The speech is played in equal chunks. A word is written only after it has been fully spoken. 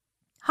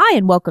Hi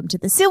and welcome to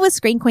the Silver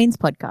Screen Queens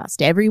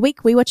podcast. Every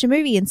week we watch a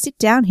movie and sit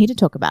down here to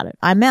talk about it.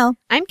 I'm Mel.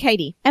 I'm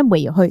Katie. And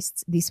we're your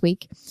hosts this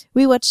week.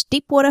 We watched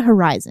Deepwater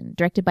Horizon,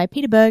 directed by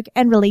Peter Berg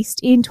and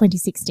released in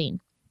 2016.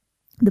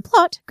 The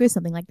plot goes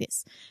something like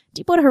this.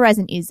 Deepwater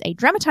Horizon is a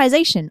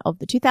dramatization of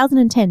the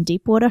 2010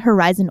 Deepwater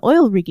Horizon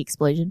oil rig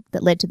explosion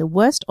that led to the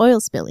worst oil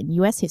spill in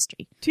US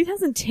history.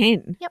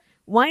 2010? Yep.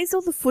 Why is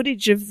all the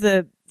footage of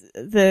the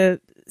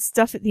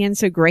stuff at the end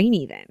so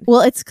grainy then?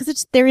 Well, it's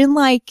because they're in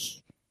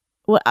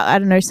I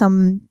don't know,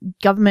 some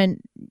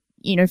government,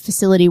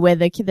 facility where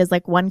there's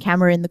like one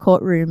camera in the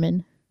courtroom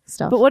and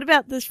stuff. But what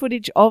about the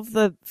footage of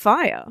the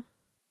fire?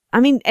 I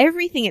mean,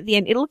 everything at the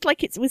end, it looked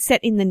like it was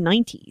set in the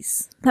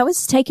 90s. That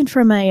was taken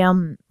from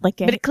But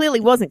it clearly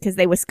wasn't because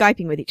they were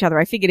Skyping with each other.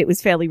 I figured it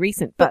was fairly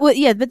recent. But but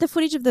the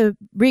footage of the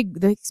rig,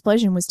 the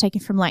explosion, was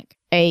taken from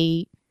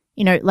a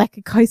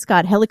Coast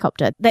Guard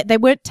helicopter. They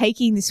weren't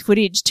taking this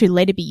footage to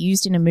later be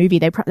used in a movie.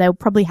 They were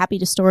probably happy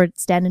to store it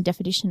standard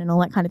definition and all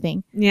that kind of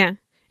thing. Yeah.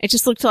 It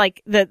just looked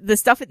like the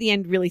stuff at the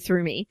end really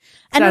threw me.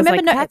 So and I was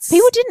remember, like,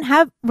 people didn't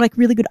have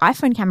really good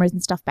iPhone cameras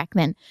and stuff back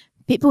then.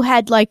 People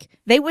had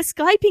they were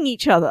Skyping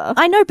each other.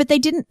 I know, but they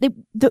didn't.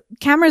 The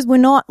cameras were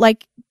not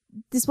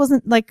this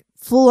wasn't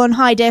full on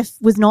high def.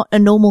 Was not a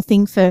normal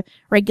thing for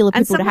regular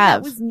people to have.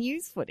 And some of that was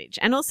news footage,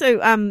 and also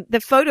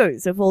the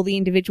photos of all the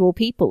individual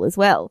people as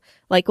well,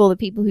 like all the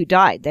people who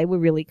died. They were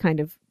really kind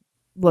of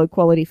low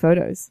quality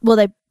photos. Well,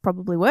 they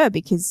probably were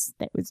because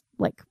that was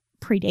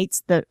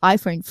predates the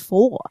iPhone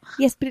 4.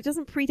 Yes, but it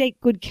doesn't predate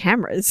good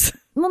cameras.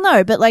 Well,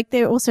 no, but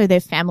they're also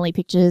their family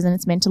pictures, and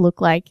it's meant to look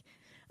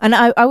and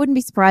I wouldn't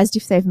be surprised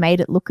if they've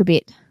made it look a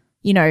bit,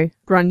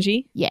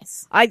 grungy.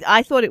 Yes.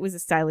 I thought it was a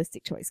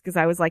stylistic choice because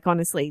I was like,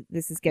 honestly,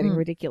 this is getting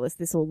ridiculous.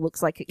 This all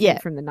looks like it came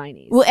from the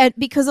 90s. Well, and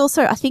because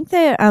also I think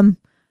they're,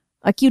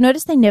 you'll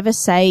notice they never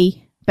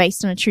say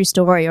based on a true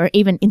story or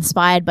even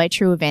inspired by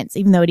true events,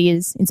 even though it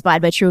is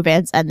inspired by true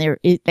events and they're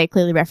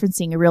clearly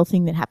referencing a real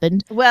thing that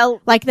happened.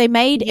 Well, they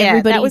made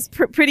everybody. That was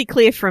pretty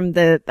clear from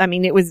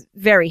it was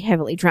very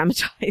heavily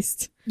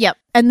dramatized. Yep.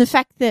 And the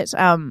fact that,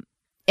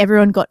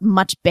 everyone got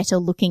much better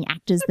looking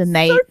actors than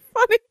they. So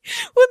funny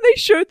when they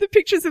showed the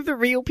pictures of the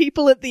real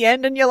people at the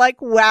end and you're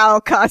like, wow,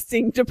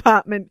 casting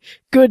department,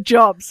 good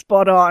job,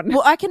 spot on.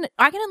 Well, I can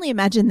only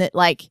imagine that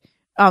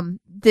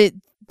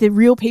the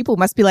real people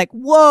must be like,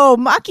 whoa,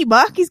 Marky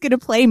Mark is going to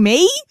play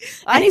me?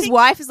 And his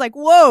wife is like,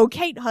 whoa,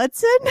 Kate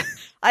Hudson?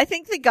 I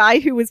think the guy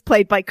who was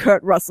played by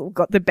Kurt Russell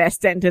got the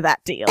best end of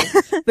that deal.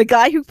 The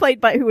guy who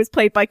was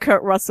played by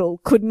Kurt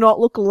Russell could not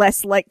look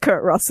less like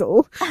Kurt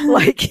Russell.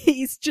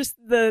 He's just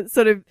the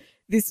sort of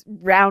this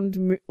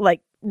round-faced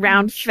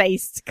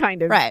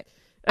kind of. Right.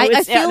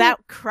 I feel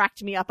that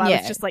cracked me up. I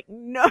was just like,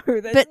 no,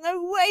 there's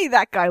no way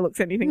that guy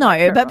looks anything like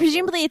Kurt but Russell.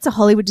 presumably it's a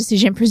Hollywood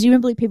decision.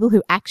 Presumably people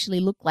who actually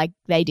look like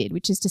they did,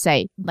 which is to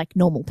say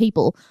normal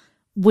people,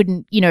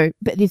 wouldn't,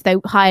 but if they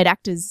hired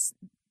actors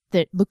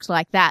that looked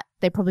like that,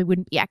 they probably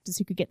wouldn't be actors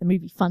who could get the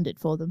movie funded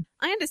for them.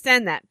 I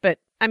understand that, but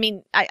I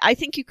mean, I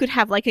think you could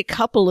have a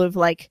couple of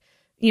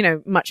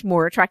much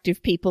more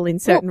attractive people in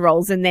certain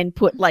roles and then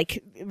put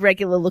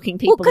regular looking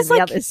people in the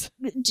others.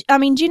 I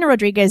mean, Gina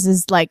Rodriguez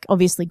is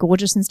obviously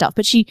gorgeous and stuff,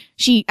 but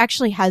she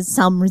actually has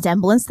some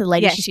resemblance to the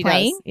lady she's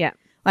playing. Does. Yeah.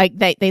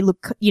 They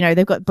look,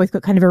 they've both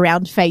got kind of a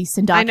round face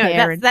and dark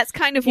hair. That's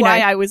kind of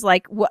why I was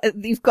like,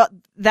 you've got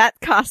that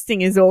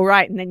casting is all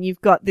right. And then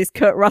you've got this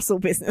Kurt Russell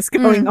business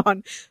going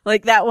on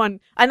that one.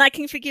 And I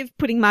can forgive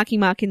putting Marky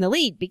Mark in the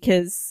lead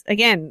because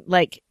again,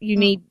 you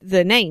need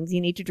the names, you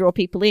need to draw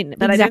people in.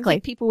 But I don't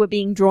think people were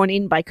being drawn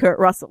in by Kurt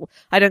Russell.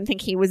 I don't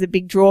think he was a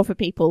big draw for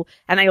people.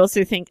 And I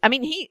also think,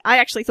 I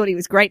actually thought he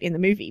was great in the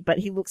movie, but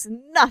he looks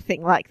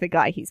nothing like the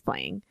guy he's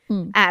playing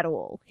at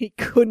all. He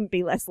couldn't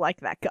be less like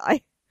that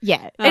guy.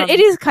 Yeah,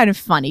 it is kind of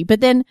funny, but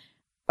then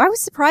I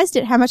was surprised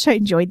at how much I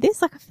enjoyed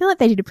this. I feel like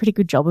they did a pretty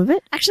good job of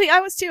it. Actually, I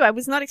was too. I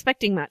was not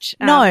expecting much.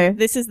 No.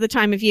 This is the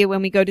time of year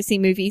when we go to see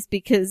movies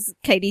because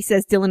Katie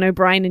says Dylan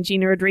O'Brien and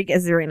Gina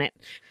Rodriguez are in it.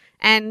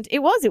 And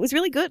it was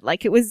really good.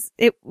 It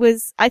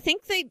was, I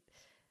think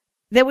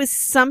there was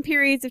some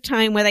periods of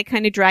time where they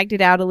kind of dragged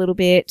it out a little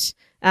bit.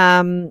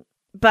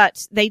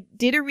 But they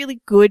did a really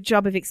good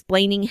job of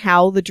explaining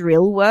how the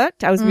drill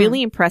worked. I was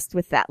really impressed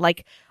with that.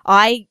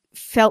 I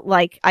felt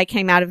like I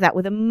came out of that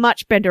with a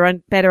much better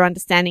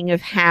understanding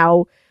of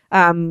how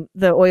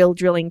the oil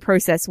drilling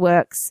process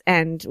works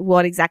and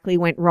what exactly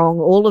went wrong.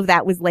 All of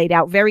that was laid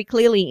out very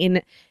clearly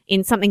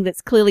in something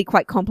that's clearly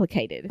quite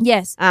complicated.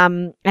 Yes.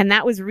 And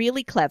that was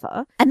really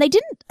clever. And they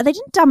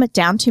didn't dumb it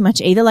down too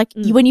much either.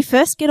 When you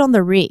first get on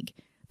the rig,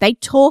 they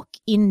talk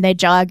in their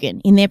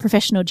jargon, in their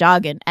professional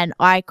jargon, and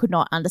I could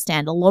not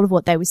understand a lot of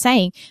what they were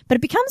saying, but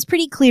it becomes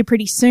pretty clear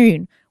pretty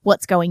soon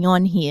what's going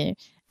on here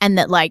and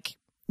that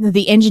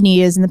the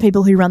engineers and the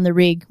people who run the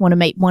rig want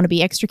to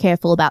be extra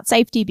careful about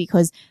safety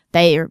because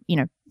they're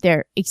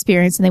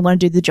experienced and they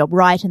want to do the job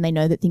right and they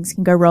know that things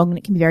can go wrong and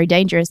it can be very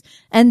dangerous.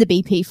 And the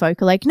BP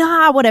folk are like,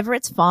 nah, whatever,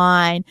 it's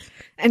fine.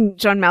 And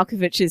John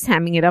Malkovich is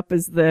hamming it up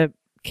as the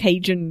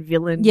Cajun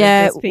villain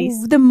Yeah, of this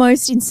piece. the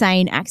most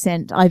insane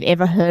accent I've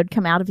ever heard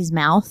come out of his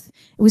mouth.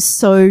 It was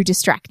so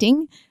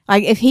distracting.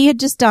 Like, if he had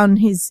just done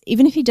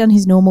even if he'd done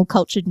his normal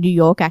cultured New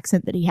York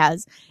accent that he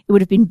has, it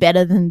would have been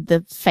better than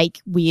the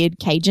fake weird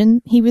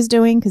Cajun he was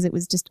doing, because it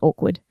was just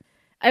awkward.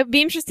 It'd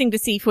be interesting to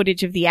see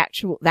footage of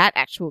that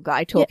actual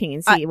guy talking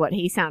and see what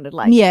he sounded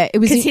like. Yeah, it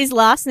was because his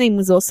last name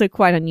was also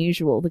quite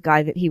unusual, the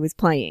guy that he was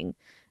playing.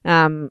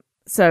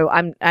 So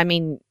I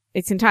mean,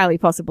 it's entirely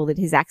possible that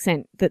his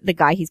accent, that the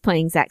guy he's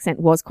playing's accent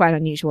was quite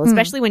unusual,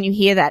 especially when you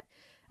hear that,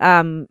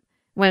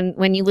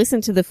 when you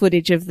listen to the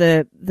footage of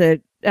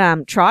the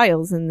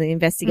trials and the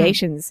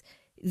investigations,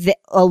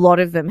 a lot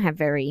of them have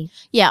very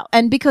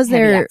and because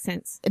heavy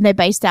accents. They're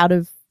based out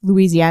of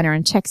Louisiana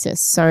and Texas,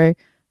 so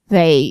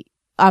they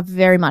are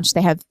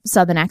they have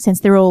southern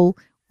accents. They're all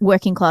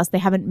working class. They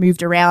haven't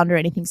moved around or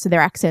anything, so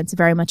their accents are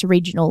very much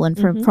regional and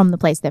from the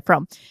place they're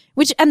from.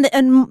 Which and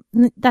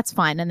that's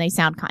fine, and they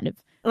sound kind of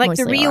like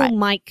the real right.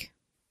 Mike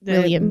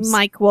Williams.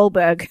 Mike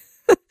Wahlberg.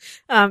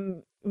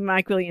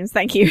 Mike Williams,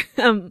 thank you.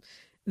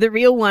 The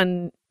real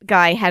one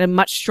guy had a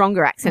much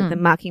stronger accent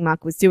than Marky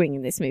Mark was doing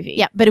in this movie.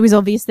 Yeah, but it was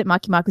obvious that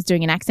Marky Mark was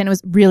doing an accent. It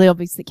was really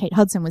obvious that Kate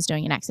Hudson was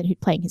doing an accent, who's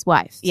playing his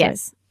wife. So.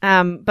 Yes.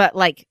 But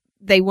like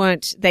they were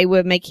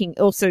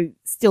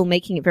still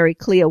making it very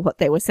clear what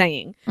they were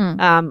saying.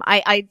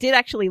 I did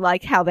actually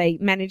like how they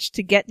managed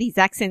to get these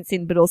accents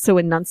in, but also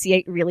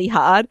enunciate really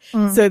hard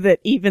so that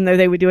even though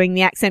they were doing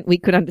the accent, we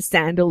could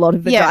understand a lot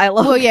of the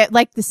dialogue. Well, yeah,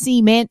 like the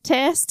cement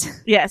test.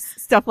 Yes.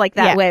 Stuff like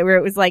that where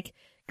it was like,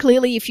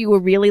 clearly, if you were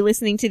really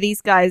listening to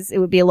these guys, it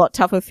would be a lot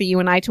tougher for you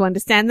and I to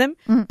understand them.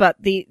 But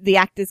the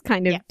actors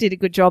kind of did a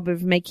good job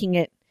of making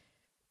it.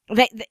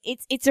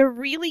 It's a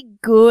really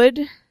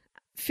good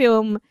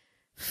film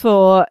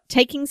for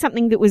taking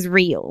something that was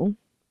real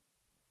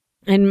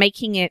and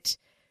making it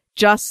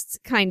just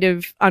kind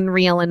of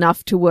unreal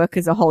enough to work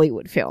as a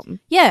Hollywood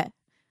film. Yeah.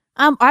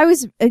 I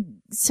was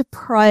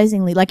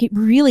surprisingly, like, it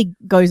really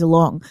goes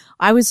along.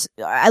 I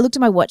looked at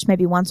my watch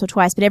maybe once or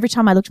twice, but every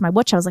time I looked at my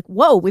watch, I was like,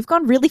 whoa, we've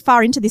gone really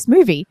far into this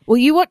movie. Well,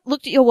 you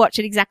looked at your watch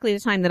at exactly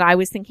the time that I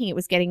was thinking it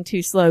was getting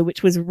too slow,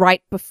 which was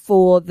right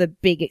before the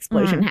big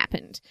explosion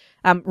happened.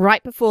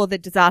 Right before the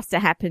disaster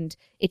happened.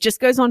 It just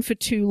goes on for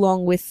too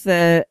long with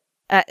the,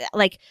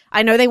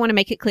 I know they want to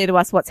make it clear to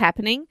us what's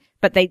happening,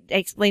 but they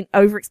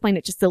over-explain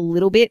it just a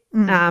little bit,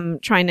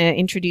 trying to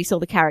introduce all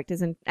the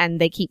characters and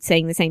they keep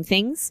saying the same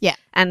things. Yeah.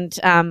 And,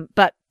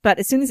 but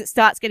as soon as it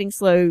starts getting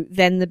slow,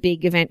 then the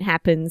big event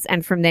happens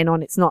and from then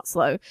on it's not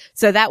slow.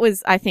 So that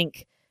was, I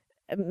think,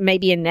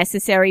 maybe a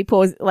necessary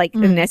pause, like a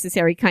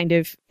necessary kind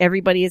of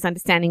everybody is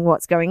understanding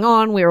what's going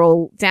on. We're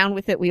all down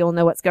with it. We all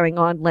know what's going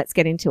on. Let's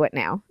get into it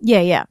now.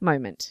 Yeah.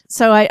 Moment.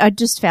 So I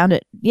just found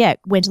it,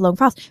 went along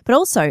fast. But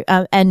also,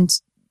 and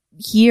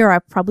here I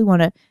probably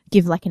want to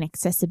give like an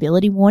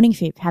accessibility warning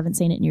if you haven't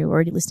seen it and you're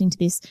already listening to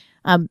this,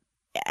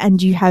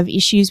 and you have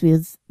issues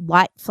with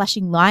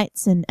flashing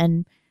lights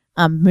and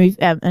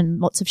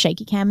lots of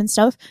shaky cam and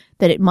stuff,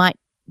 that it might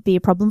be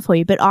a problem for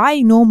you. But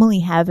I normally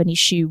have an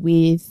issue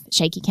with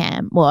shaky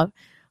cam, or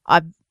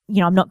I'm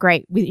not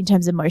great with in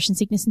terms of motion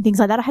sickness and things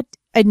like that.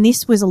 And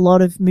this was a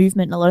lot of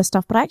movement and a lot of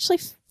stuff, but I actually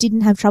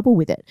didn't have trouble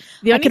with it.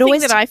 The only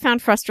thing that I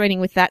found frustrating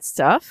with that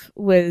stuff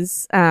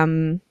was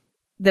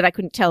that I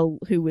couldn't tell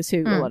who was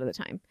who a lot of the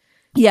time.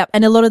 Yeah,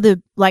 and a lot of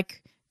the,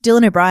 like,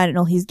 Dylan O'Brien and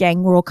all his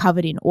gang were all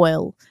covered in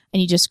oil,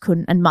 and you just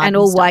couldn't, and mud and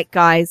all stuff. White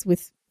guys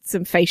with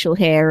some facial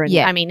hair, and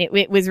I mean,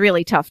 it was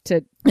really tough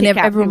to pick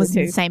out everyone who was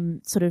in who. the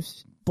same sort of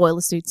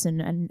boiler suits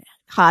and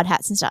hard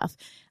hats and stuff.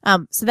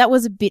 So that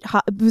was a bit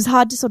hard. It was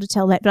hard to sort of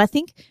tell that, but I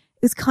think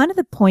it was kind of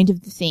the point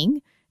of the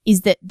thing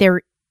is that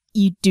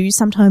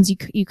sometimes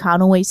you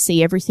can't always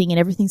see everything, and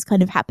everything's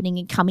kind of happening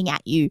and coming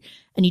at you,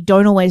 and you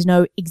don't always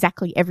know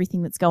exactly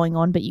everything that's going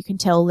on, but you can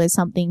tell there's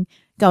something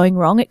going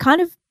wrong. It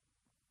kind of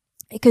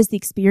echoes the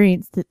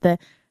experience that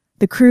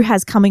the crew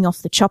has coming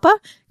off the chopper,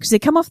 because they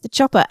come off the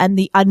chopper and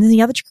the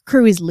other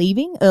crew is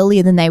leaving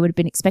earlier than they would have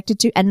been expected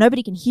to, and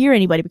nobody can hear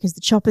anybody because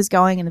the chopper's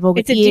going and they've all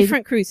got It's a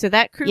different crew. So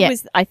that crew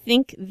was, I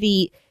think,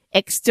 the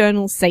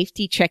external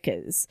safety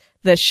checkers,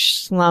 the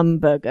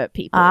Schlumberger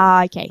people.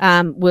 Okay.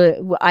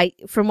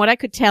 From what I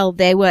could tell,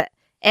 they were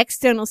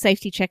external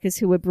safety checkers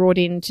who were brought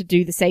in to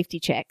do the safety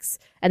checks.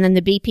 And then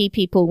the BP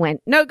people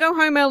went, no, go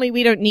home early.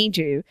 We don't need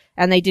you.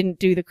 And they didn't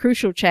do the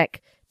crucial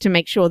check to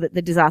make sure that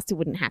the disaster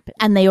wouldn't happen.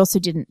 And they also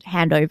didn't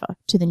hand over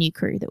to the new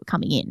crew that were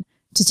coming in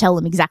to tell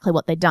them exactly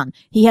what they'd done.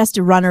 He has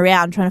to run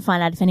around trying to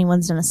find out if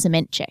anyone's done a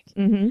cement check.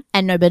 Mm-hmm.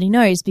 And nobody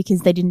knows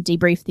because they didn't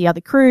debrief the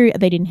other crew.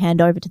 They didn't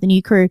hand over to the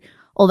new crew.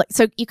 All that.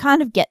 So you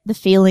kind of get the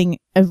feeling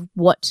of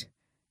what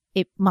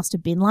it must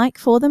have been like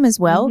for them as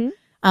well.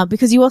 Mm-hmm.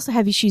 Because you also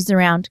have issues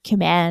around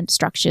command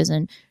structures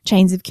and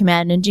chains of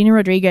command. And Gina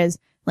Rodriguez,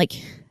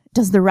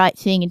 does the right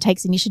thing and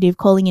takes initiative,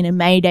 calling in a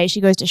mayday. She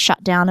goes to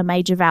shut down a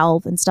major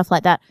valve and stuff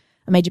like that,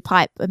 a major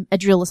pipe, a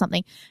drill or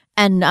something.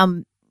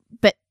 And,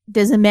 but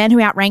there's a man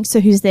who outranks her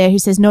who's there who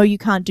says, no, you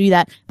can't do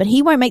that. But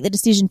he won't make the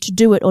decision to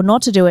do it or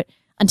not to do it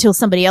until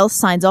somebody else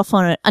signs off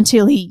on it,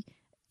 until he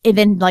and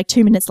then like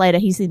 2 minutes later,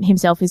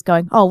 himself is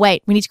going, oh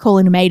wait, we need to call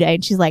in a mayday.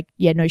 And she's like,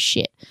 yeah, no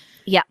shit.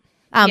 Yeah.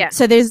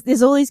 So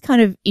there's all these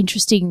kind of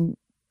interesting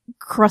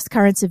cross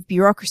currents of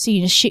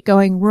bureaucracy and shit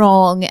going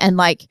wrong. And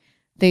like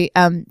the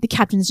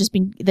captain's just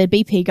been, the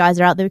BP guys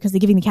are out there because they're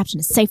giving the captain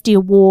a safety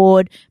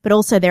award, but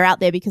also they're out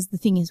there because the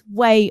thing is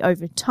way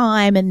over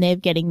time and they're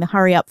getting the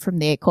hurry up from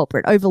their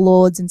corporate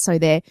overlords. And so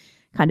they're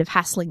kind of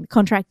hassling the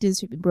contractors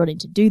who've been brought in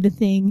to do the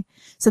thing.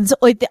 So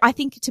I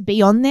think to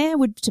be on there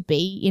would to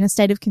be in a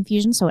state of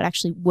confusion. So it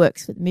actually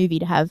works for the movie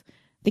to have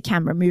the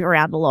camera move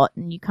around a lot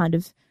and you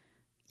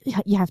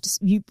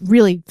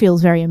really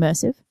feels very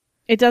immersive.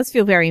 It does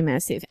feel very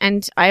immersive.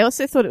 And I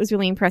also thought it was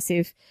really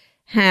impressive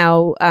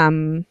how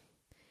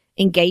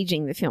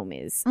engaging the film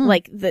is.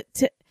 Like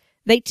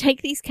they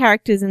take these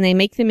characters and they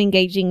make them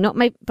engaging, not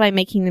by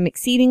making them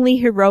exceedingly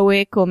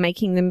heroic or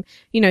making them,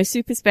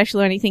 super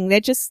special or anything. They're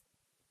just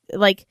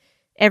like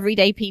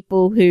everyday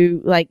people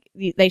who like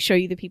they show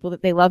you the people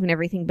that they love and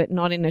everything, but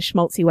not in a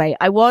schmaltzy way.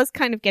 I was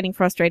kind of getting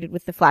frustrated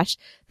with the Flash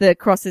that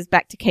crosses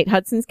back to Kate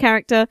Hudson's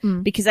character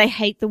because I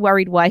hate the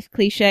worried wife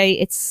cliche.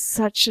 It's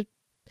such a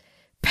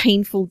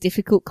painful,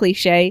 difficult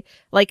cliche.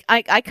 Like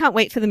I can't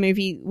wait for the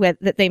movie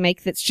that they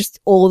make that's just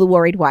all the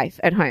worried wife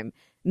at home.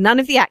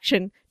 None of the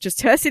action,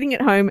 just her sitting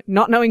at home,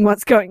 not knowing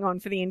what's going on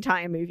for the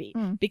entire movie.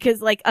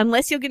 Because like,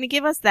 unless you're going to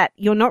give us that,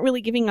 you're not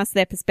really giving us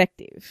their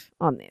perspective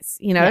on this,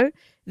 Yeah.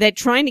 They're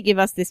trying to give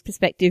us this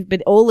perspective,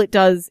 but all it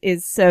does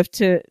is serve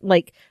to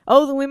like,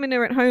 oh, the women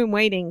are at home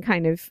waiting,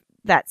 kind of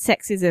that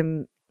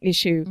sexism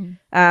issue.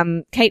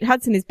 Kate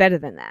Hudson is better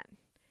than that.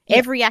 Yeah.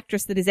 Every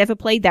actress that has ever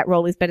played that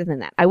role is better than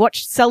that. I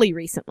watched Sully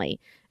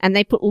recently and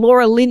they put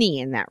Laura Linney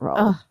in that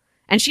role.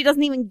 And she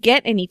doesn't even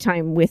get any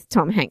time with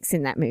Tom Hanks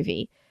in that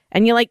movie.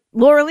 And you're like,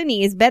 Laura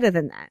Linney is better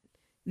than that.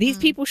 These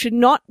people should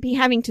not be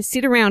having to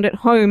sit around at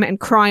home and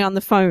cry on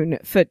the phone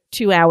for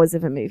 2 hours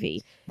of a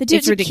movie. They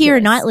did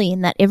Keira Knightley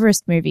in that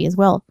Everest movie as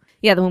well.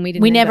 Yeah, the one we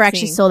didn't. We never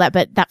actually saw that,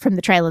 but that from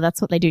the trailer,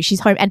 that's what they do. She's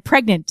home and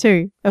pregnant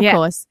too, of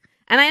course.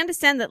 And I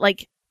understand that,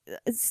 like,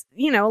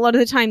 a lot of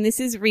the time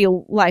this is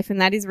real life and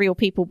that is real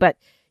people, but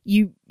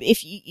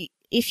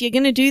if you're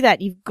going to do that,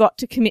 you've got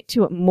to commit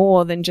to it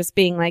more than just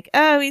being like,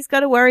 oh, he's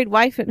got a worried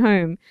wife at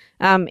home.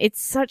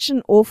 It's such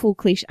an awful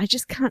cliche. I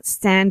just can't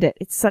stand it.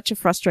 It's such a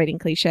frustrating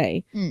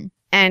cliche.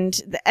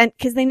 And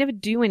because they never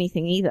do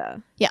anything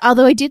either. Yeah,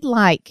 although I did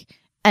like,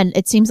 and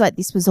it seems like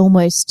this was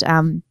almost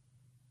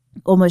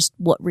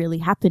what really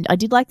happened. I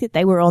did like that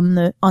they were on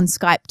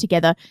Skype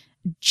together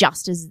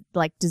just as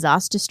like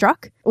disaster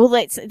struck. Well,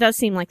 it does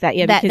seem like that,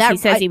 yeah, because he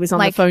says he was on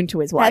the phone to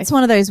his wife. That's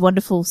one of those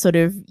wonderful sort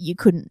of, you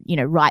couldn't,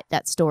 write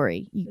that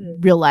story.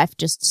 Real life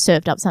just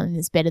served up something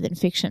that's better than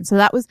fiction.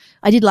 So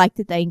I did like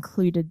that they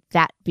included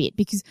that bit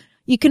because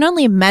you can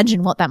only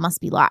imagine what that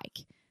must be like.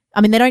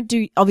 I mean, they don't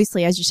do,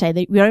 obviously, as you say,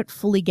 we don't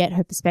fully get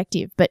her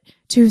perspective, but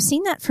to have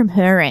seen that from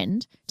her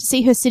end, to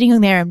see her sitting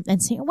on there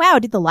and saying, wow,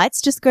 did the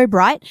lights just go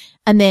bright?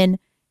 And then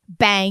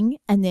bang,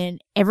 and then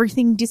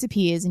everything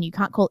disappears and you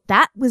can't call it.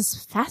 That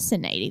was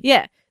fascinating.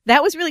 Yeah,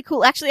 that was really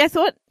cool. Actually, I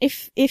thought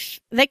if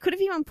they could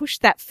have even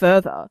pushed that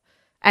further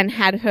and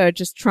had her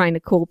just trying to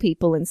call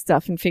people and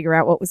stuff and figure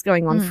out what was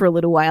going on for a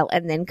little while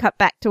and then cut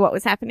back to what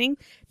was happening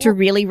to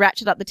really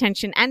ratchet up the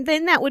tension. And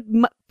then that would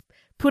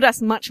put us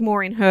much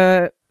more in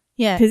her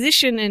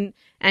position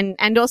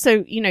and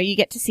also, you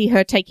get to see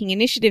her taking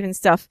initiative and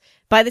stuff.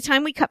 By the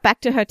time we cut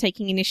back to her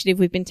taking initiative,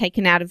 we've been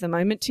taken out of the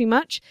moment too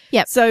much.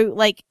 Yeah. So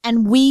like,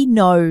 and we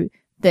know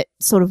that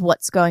sort of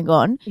what's going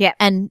on. Yeah.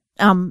 And,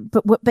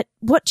 but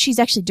what she's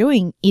actually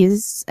doing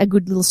is a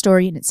good little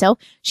story in itself.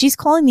 She's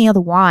calling the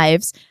other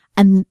wives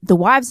and the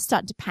wives are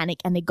starting to panic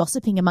and they're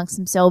gossiping amongst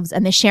themselves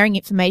and they're sharing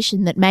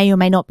information that may or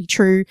may not be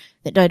true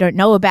that they don't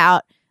know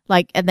about.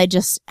 Like, and they're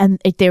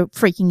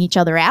freaking each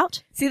other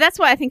out. See, that's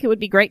why I think it would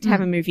be great to have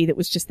a movie that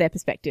was just their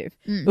perspective.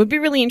 It would be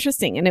really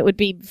interesting and it would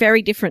be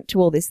very different to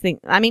all this thing.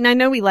 I mean, I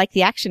know we like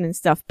the action and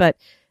stuff, but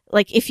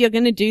like, if you're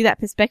going to do that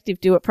perspective,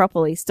 do it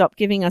properly. Stop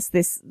giving us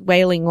this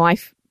wailing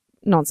wife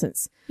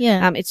nonsense.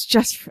 Yeah.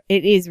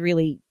 It is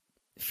really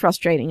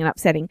frustrating and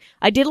upsetting.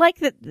 I did like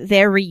that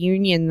their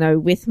reunion though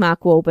with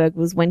Mark Wahlberg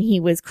was when he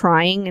was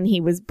crying and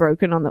he was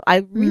broken on I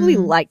really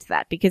liked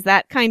that because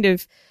that kind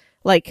of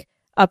like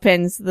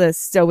upends the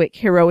stoic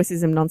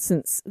heroicism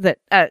nonsense that,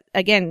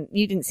 again,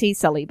 you didn't see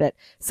Sully, but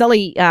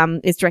Sully,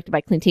 is directed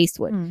by Clint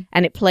Eastwood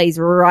and it plays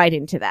right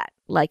into that.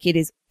 Like it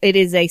is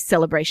a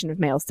celebration of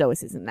male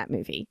stoicism, that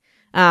movie.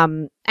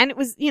 And it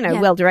was,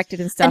 well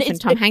directed and stuff and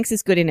Tom Hanks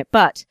is good in it,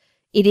 but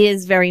it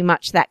is very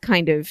much that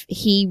kind of,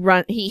 he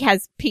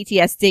has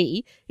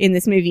PTSD in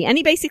this movie and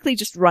he basically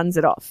just runs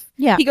it off.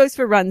 Yeah. He goes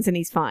for runs and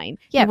he's fine.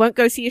 Yeah. He won't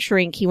go see a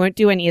shrink. He won't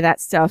do any of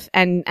that stuff.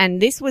 And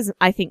this was,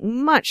 I think,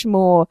 much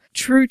more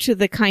true to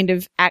the kind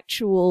of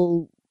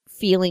actual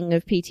feeling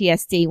of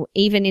PTSD,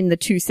 even in the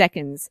 2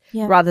 seconds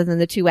rather than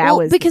the 2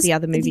 hours that the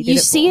other movie did it for. You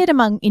see it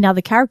in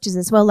other characters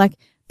as well. Like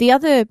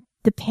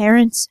the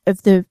parents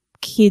of the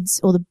kids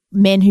or the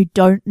men who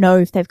don't know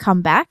if they've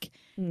come back.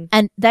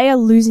 And they are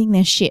losing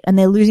their shit and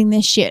they're losing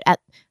their shit at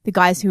the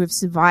guys who have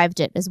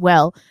survived it as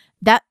well.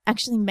 that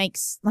actually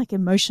makes like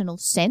emotional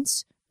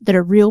sense that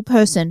a real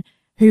person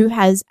who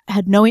has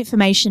had no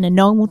information and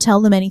no one will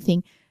tell them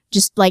anything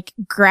just like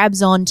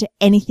grabs on to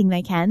anything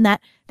they can.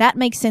 That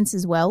makes sense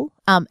as well.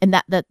 And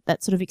that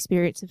sort of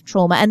experience of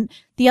trauma. And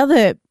the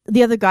other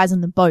guys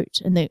on the boat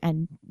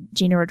and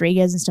Gina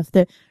Rodriguez and stuff,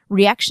 the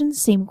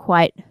reactions seem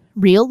quite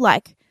real.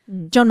 Like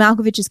John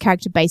Malkovich's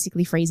character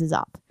basically freezes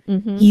up.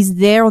 Mm-hmm. He's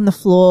there on the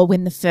floor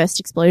when the first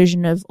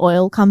explosion of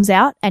oil comes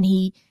out, and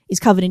he is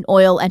covered in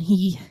oil, and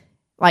he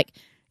like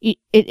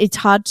it's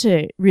hard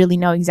to really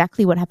know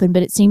exactly what happened,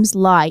 but it seems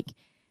like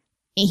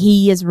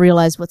he has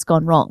realized what's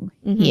gone wrong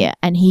here,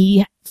 and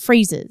he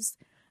freezes,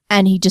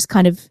 and he just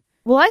kind of.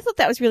 Well, I thought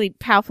that was really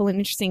powerful and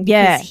interesting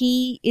because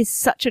he is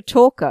such a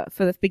talker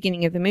for the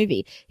beginning of the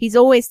movie. He's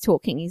always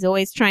talking. He's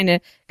always trying to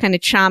kind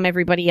of charm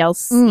everybody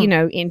else, you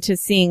know, into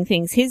seeing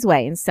things his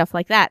way and stuff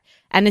like that.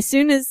 And as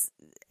soon as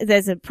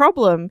there's a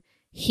problem,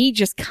 he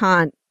just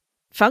can't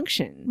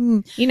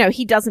function. You know,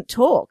 he doesn't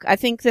talk. I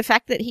think the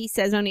fact that he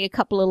says only a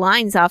couple of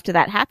lines after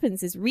that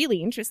happens is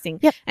really interesting.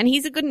 Yep. And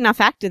he's a good enough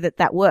actor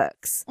that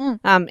works.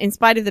 In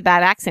spite of the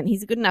bad accent,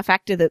 he's a good enough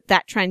actor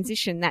that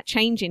transition, that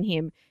change in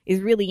him is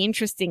really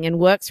interesting and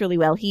works really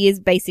well. He is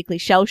basically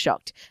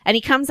shell-shocked. And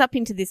he comes up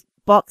into this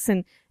box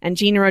and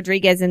Gina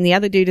Rodriguez and the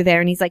other dude are there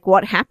and he's like,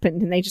 what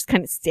happened? And they just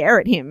kind of stare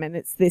at him and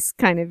it's this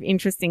kind of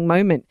interesting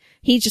moment.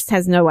 He just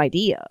has no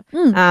idea.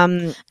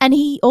 And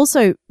he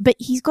also, but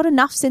he's got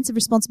enough sense of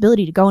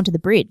responsibility to go onto the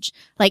bridge.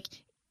 Like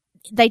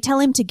they tell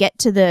him to get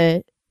to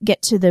the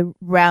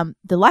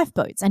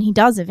lifeboats, and he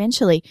does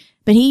eventually,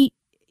 but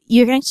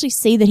you can actually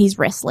see that he's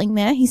wrestling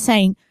there. He's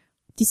saying,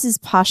 this is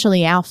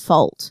partially our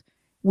fault.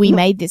 We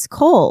made this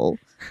call.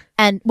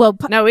 And well,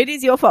 no, it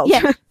is your fault.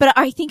 Yeah, but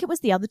I think it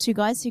was the other two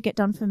guys who get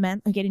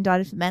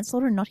indicted for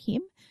manslaughter, and not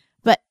him.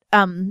 But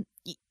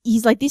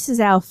he's like, this is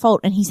our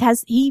fault, and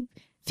he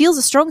feels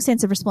a strong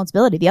sense of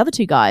responsibility. The other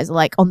two guys are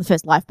like on the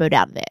first lifeboat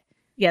out of there.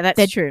 Yeah, that's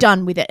They're true.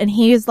 done with it, and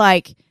he is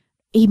like,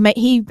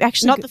 he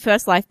actually not the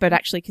first lifeboat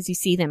actually, because you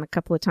see them a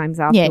couple of times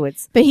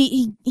afterwards. Yeah, but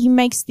he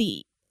makes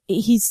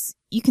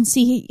you can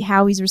see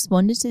how he's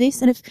responded to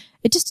this, and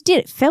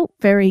it felt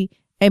very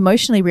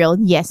emotionally real.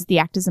 And yes, the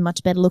actors are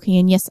much better looking,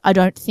 and yes, I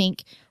don't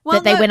think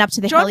that they went up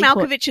to the John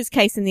heliport. Malkovich's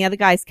case and the other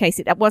guy's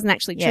case, that wasn't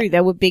actually true. They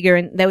were bigger,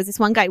 and there was this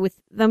one guy with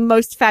the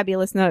most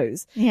fabulous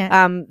nose.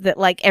 Yeah. That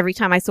like every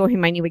time I saw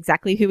him, I knew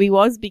exactly who he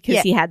was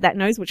because he had that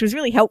nose, which was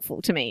really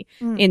helpful to me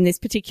in this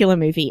particular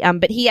movie.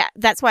 But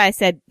that's why I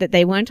said that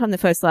they weren't on the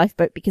first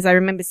lifeboat, because I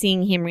remember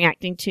seeing him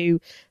reacting to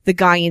the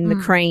guy in the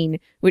crane,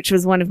 which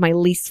was one of my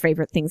least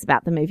favorite things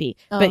about the movie.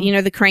 But you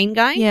know, the crane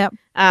guy? Yeah.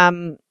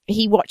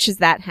 He watches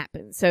that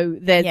happen. So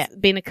there's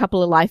been a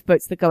couple of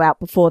lifeboats that go out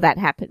before that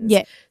happens.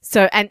 Yeah.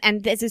 So,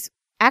 and there's this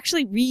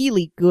actually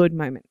really good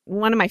moment.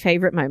 One of my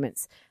favorite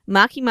moments.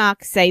 Marky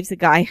Mark saves a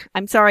guy.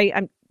 I'm sorry.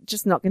 I'm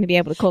just not going to be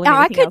able to call him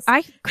anything else.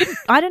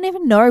 I don't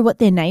even know what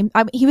their name.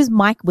 He was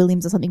Mike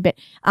Williams or something, but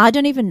I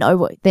don't even know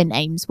what their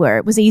names were.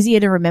 It was easier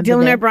to remember.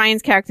 Dylan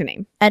O'Brien's character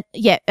name.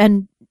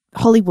 And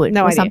Hollywood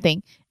or idea.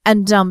 Something.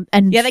 And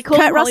yeah, they called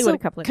Kurt him Russell, Hollywood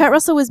a couple of Kurt times.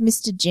 Russell was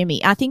Mr.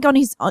 Jimmy. I think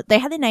they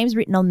had their names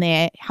written on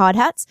their hard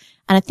hats,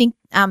 and I think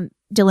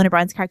Dylan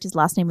O'Brien's character's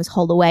last name was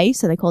Holloway,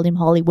 so they called him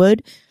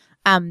Hollywood.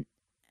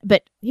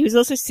 But he was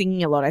also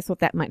singing a lot. I thought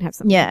that might have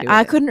something to do with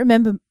I it. couldn't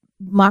remember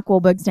Mark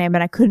Wahlberg's name,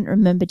 and I couldn't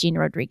remember Gina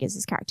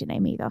Rodriguez's character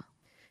name either.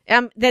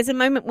 There's a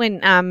moment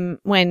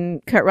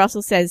when Kurt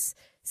Russell says,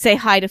 say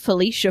hi to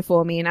Felicia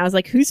for me. And I was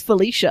like, who's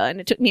Felicia? And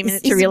it took me a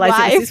minute to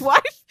realize it was his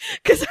wife.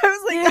 Cause I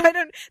was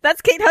like,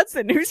 that's Kate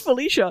Hudson. Who's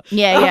Felicia?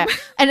 Yeah.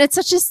 And it's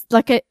such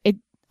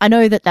I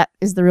know that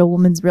is the real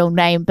woman's real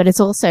name, but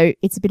it's a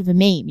bit of a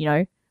meme, you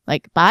know,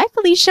 like, bye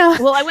Felicia.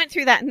 Well, I went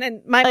through that and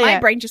then my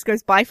brain just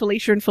goes, bye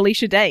Felicia and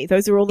Felicia Day.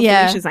 Those are all the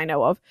Felicias I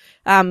know of.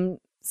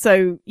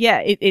 So yeah,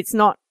 it's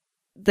not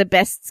the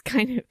best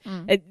kind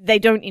of, they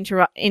don't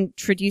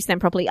introduce them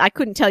properly. I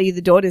couldn't tell you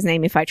the daughter's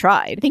name if I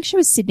tried. I think she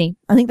was Sydney.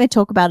 I think they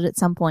talk about it at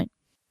some point.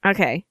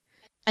 Okay.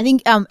 I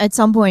think, at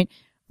some point,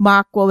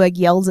 Mark Wahlberg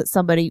yells at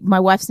somebody, my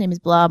wife's name is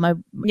blah.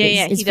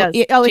 He does.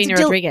 Gina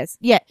Rodriguez.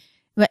 Yeah.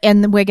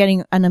 And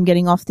I'm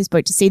getting off this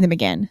boat to see them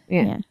again.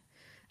 Yeah.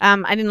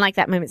 I didn't like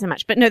that moment so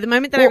much, but no, the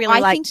moment that I really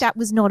liked. I think that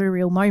was not a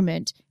real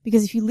moment,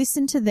 because if you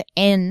listen to the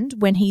end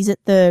when he's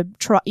at the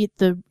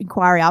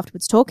inquiry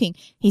afterwards talking,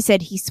 he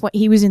said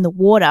he was in the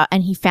water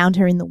and he found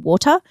her in the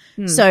water.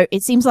 So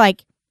it seems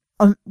like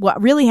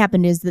what really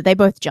happened is that they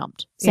both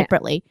jumped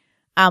separately.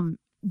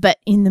 But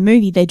in the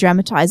movie they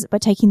dramatize it by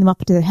taking them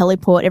up to the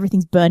heliport.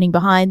 Everything's burning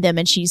behind them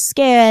and she's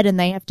scared and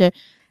they have to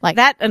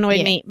that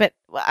annoyed me. But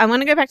I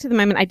want to go back to the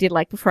moment I did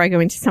like before I go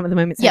into some of the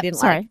moments I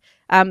didn't like.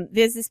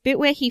 There's this bit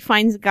where he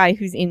finds a guy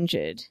who's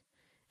injured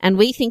and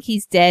we think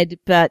he's dead,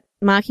 but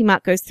Marky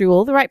Mark goes through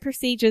all the right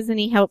procedures and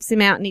he helps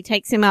him out and he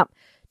takes him up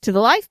to the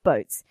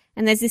lifeboats.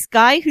 And there's this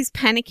guy who's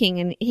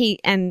panicking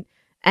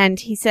and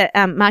he said,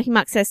 Marky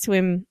Mark says to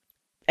him,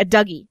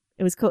 Dougie.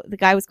 The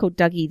guy was called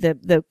Dougie,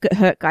 the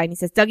hurt guy. And he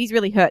says, Dougie's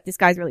really hurt. This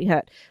guy's really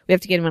hurt. We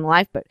have to get him on a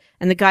lifeboat.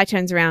 And the guy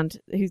turns around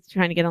who's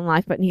trying to get on a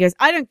lifeboat and he goes,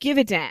 I don't give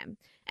a damn.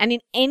 And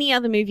in any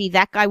other movie,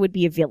 that guy would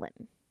be a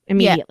villain.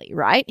 immediately,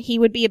 right? He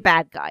would be a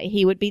bad guy.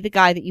 He would be the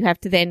guy that you have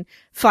to then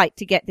fight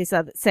to get this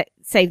other,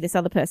 save this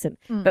other person.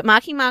 But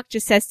Marky Mark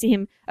just says to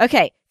him,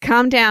 okay,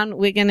 calm down.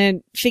 We're going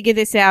to figure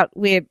this out.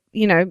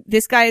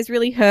 This guy is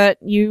really hurt.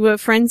 You were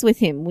friends with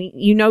him.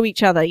 You know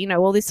each other,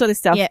 all this sort of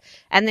stuff. Yeah.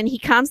 And then he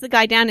calms the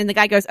guy down and the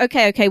guy goes,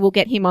 okay, we'll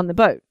get him on the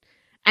boat.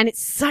 And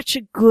it's such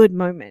a good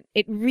moment.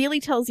 It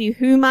really tells you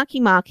who Marky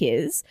Mark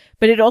is,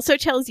 but it also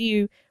tells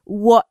you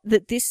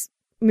that this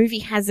movie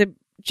has a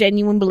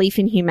genuine belief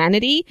in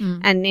humanity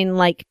and in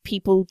like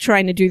people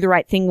trying to do the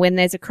right thing when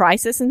there's a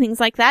crisis and things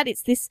like that.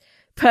 It's this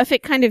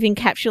perfect kind of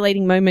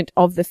encapsulating moment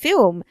of the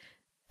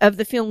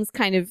film's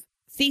kind of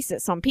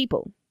thesis on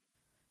people.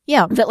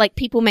 Yeah. That like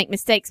people make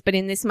mistakes, but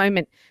in this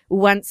moment,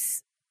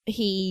 once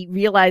he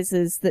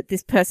realizes that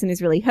this person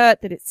is really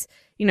hurt, that it's,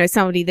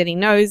 somebody that he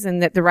knows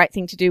and that the right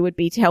thing to do would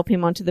be to help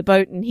him onto the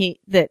boat and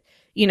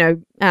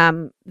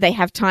they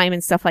have time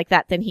and stuff like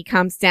that, then he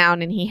comes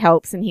down and he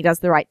helps and he does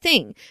the right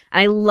thing.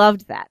 And I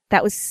loved that.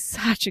 That was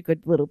such a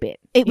good little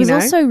bit. It was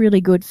also really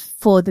good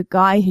for the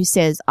guy who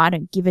says, I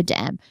don't give a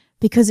damn,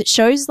 because it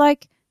shows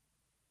like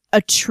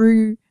a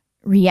true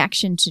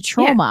reaction to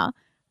trauma,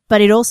 but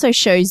it also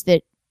shows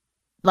that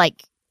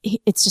like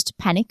it's just a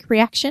panic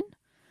reaction.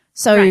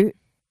 So, right.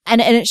 And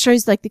it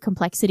shows like the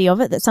complexity of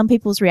it, that some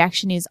people's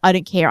reaction is, I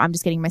don't care, I'm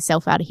just getting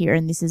myself out of here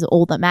and this is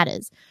all that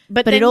matters.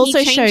 But then it also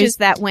he changes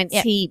that once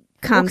he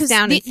calms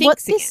down and thinks what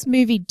this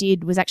movie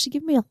did was actually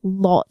give me a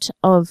lot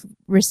of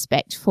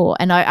respect for,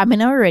 and I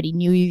mean, I already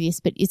knew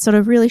this, but it sort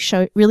of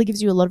really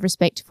gives you a lot of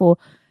respect for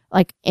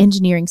like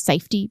engineering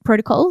safety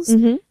protocols,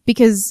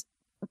 because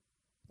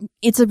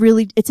it's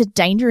a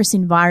dangerous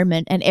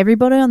environment and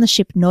everybody on the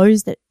ship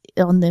knows that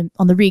on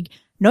the rig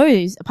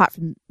knows, apart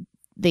from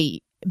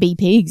the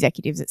BP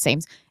executives, it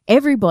seems,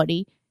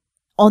 everybody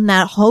on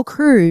that whole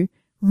crew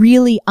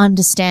really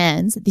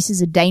understands that this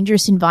is a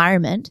dangerous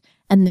environment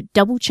and that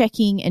double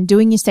checking and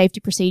doing your safety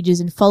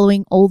procedures and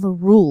following all the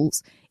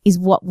rules is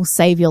what will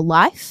save your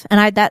life. And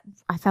I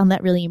found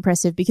that really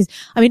impressive because,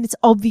 I mean, it's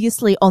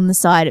obviously on the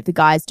side of the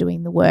guys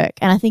doing the work.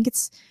 And I think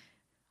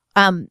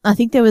I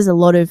think there was a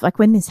lot of, like,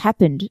 when this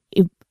happened,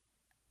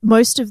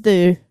 most of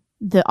the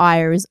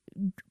ire is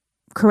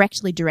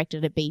correctly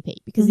directed at BP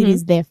because it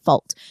is their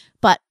fault.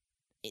 But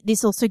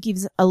this also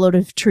gives a lot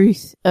of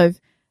truth of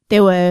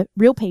there were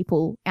real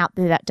people out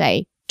there that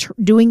day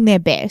doing their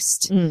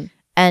best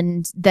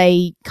and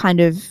they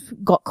kind of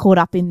got caught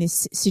up in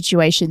this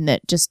situation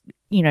that just,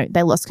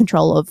 they lost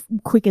control of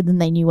quicker than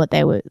they knew what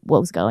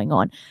was going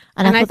on.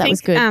 And I thought that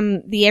was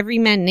good. The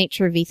everyman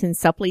nature of Ethan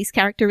Suplee's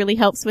character really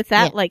helps with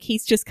that. Yeah. Like,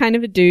 he's just kind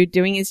of a dude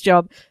doing his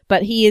job,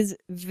 but he is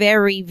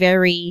very,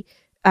 very,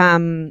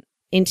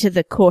 into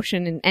the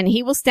caution and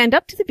he will stand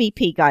up to the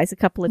BP guys a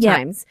couple of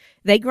times.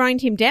 They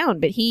grind him down,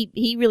 but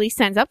he really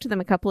stands up to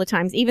them a couple of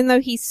times, even though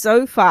he's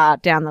so far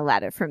down the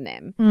ladder from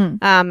them.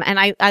 And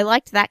I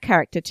liked that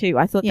character too.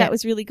 I thought that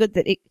was really good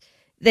that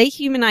they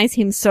humanize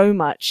him so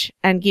much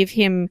and give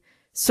him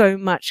so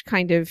much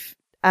kind of,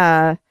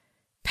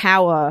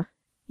 power.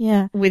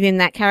 Yeah. Within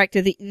that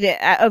character,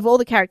 of all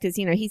the characters,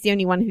 he's the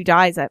only one who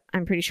dies.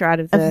 I'm pretty sure out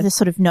of the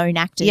sort of known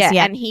actors.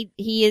 Yeah. And he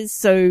is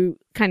so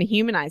kind of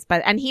humanized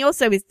and he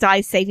also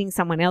dies saving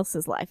someone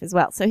else's life as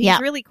well. So he's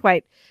really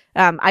quite,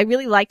 I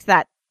really liked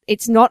that.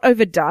 It's not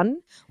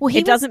overdone. Well,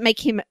 it doesn't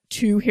make him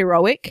too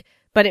heroic,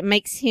 but it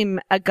makes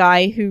him a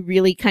guy who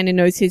really kind of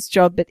knows his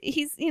job, but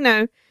he's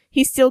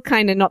still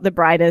kind of not the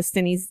brightest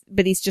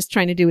but he's just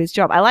trying to do his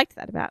job. I liked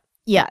that about.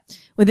 Yeah.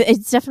 Well,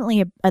 it's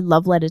definitely a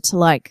love letter to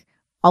like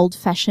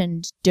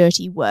old-fashioned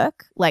dirty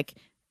work,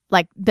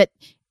 but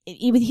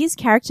with his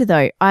character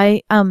though,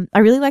 I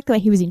really like the way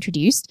he was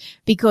introduced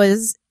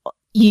because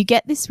you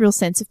get this real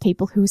sense of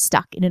people who are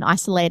stuck in an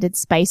isolated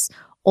space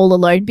all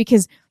alone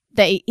because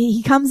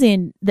he comes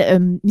in,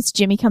 Mr.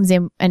 Jimmy comes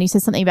in and he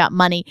says something about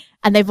money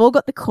and they've all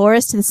got the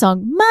chorus to the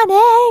song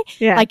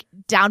Money, like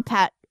down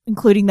pat,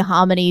 including the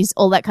harmonies,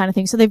 all that kind of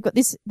thing. So they've got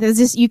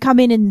you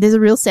come in and there's a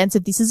real sense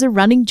of this is a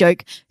running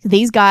joke.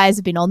 These guys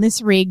have been on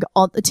this rig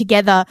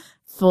together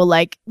for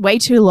like way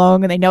too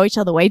long and they know each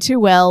other way too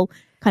well.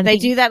 They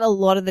do that a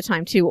lot of the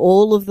time too.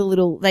 All of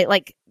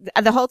the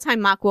the whole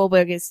time Mark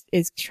Wahlberg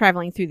is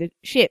traveling through the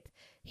ship,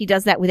 he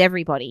does that with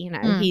everybody,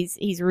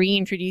 He's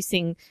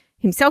reintroducing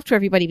himself to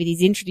everybody, but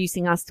he's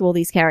introducing us to all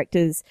these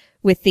characters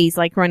with these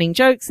like running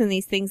jokes and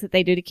these things that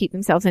they do to keep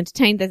themselves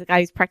entertained. There's a guy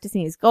who's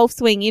practicing his golf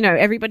swing,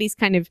 everybody's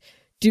kind of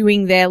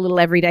doing their little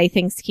everyday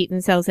things to keep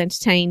themselves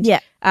entertained. Yeah.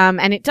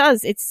 And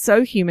it's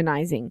so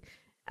humanizing.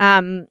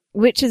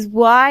 Which is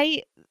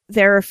why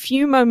there are a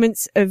few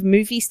moments of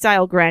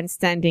movie-style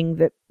grandstanding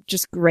that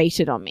just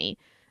grated on me.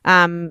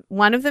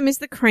 One of them is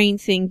the crane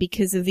thing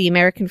because of the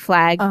American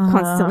flag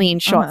constantly in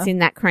shots in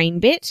that crane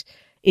bit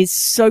is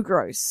so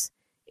gross.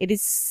 It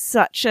is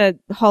such a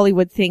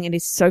Hollywood thing. It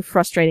is so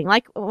frustrating.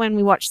 Like when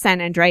we watched San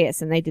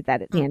Andreas and they did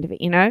that at the end of it,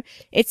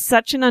 It's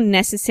such an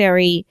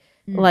unnecessary,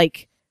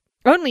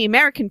 only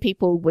American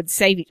people would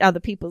save other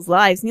people's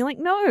lives. And you're like,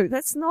 no,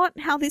 that's not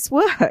how this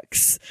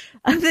works.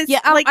 I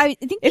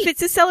think if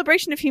it's a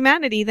celebration of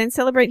humanity, then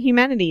celebrate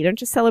humanity. Don't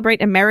just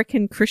celebrate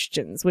American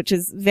Christians, which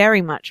is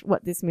very much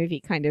what this movie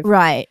kind of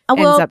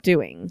ends up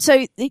doing.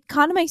 So it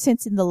kind of makes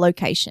sense in the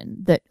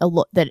location that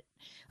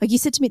like you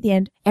said to me at the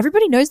end,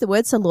 everybody knows the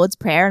words to the Lord's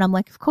Prayer. And I'm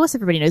like, of course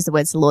everybody knows the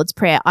words to the Lord's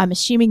Prayer. I'm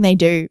assuming they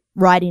do.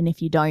 Write in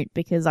if you don't,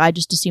 because I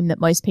just assume that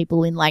most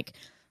people in like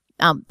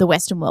the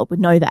Western world would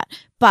know that.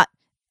 But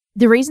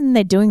the reason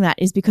they're doing that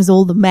is because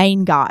all the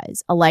main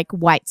guys are like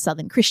white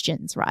Southern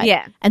Christians, right?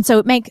 Yeah. And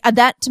so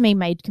that to me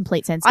made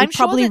complete sense. I'm it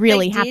probably sure that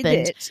really they happened.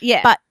 did it.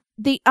 Yeah. But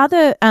the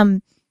other,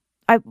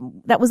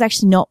 that was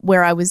actually not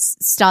where I was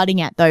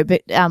starting at though,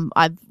 but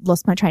I've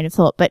lost my train of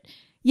thought. But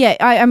yeah,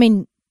 I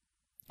mean,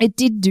 it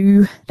did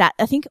do that.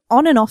 I think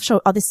on an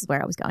offshore, this is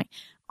where I was going.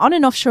 On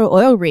an offshore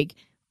oil rig,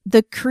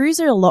 the crews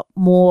are a lot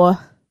more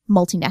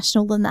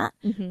multinational than that.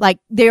 Mm-hmm. Like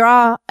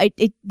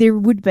there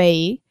would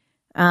be,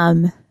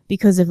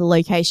 because of the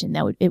location,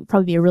 it would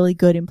probably be a really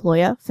good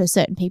employer for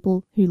certain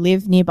people who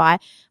live nearby.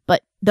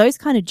 But those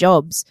kind of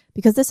jobs,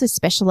 because they're so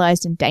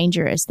specialized and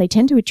dangerous, they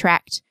tend to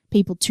attract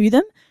people to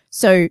them.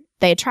 So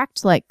they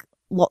attract like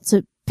lots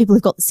of people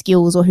who've got the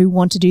skills or who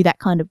want to do that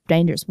kind of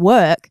dangerous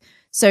work.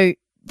 So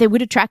they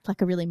would attract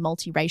like a really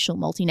multiracial,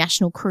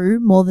 multinational crew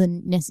more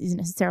than is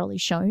necessarily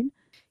shown.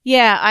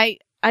 Yeah,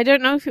 I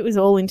don't know if it was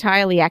all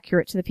entirely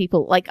accurate to the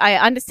people. Like, I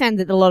understand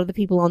that a lot of the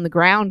people on the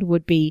ground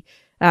would be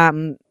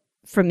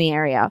from the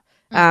area.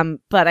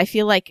 But I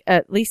feel like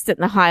at least at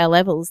the higher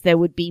levels, there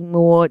would be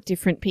more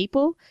different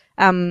people,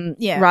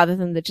 rather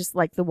than just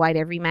like the white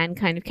everyman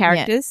kind of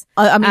characters.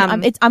 Yeah. I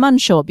mean, I'm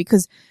unsure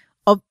because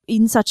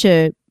in such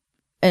an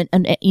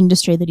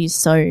industry that is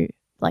so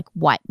like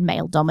white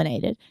male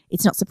dominated,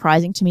 it's not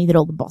surprising to me that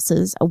all the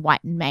bosses are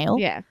white and male.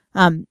 Yeah.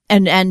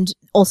 And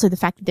also the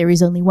fact that there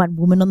is only one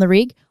woman on the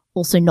rig,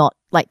 also not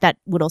like that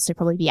would also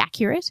probably be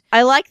accurate.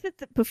 I like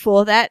that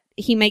before that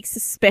he makes a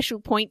special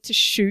point to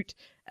shoot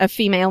a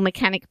female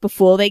mechanic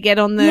before they get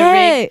on the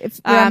rig.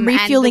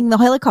 Refueling the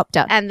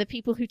helicopter. And the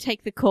people who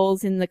take the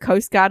calls in the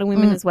Coast Guard are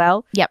women as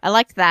well. Yep. I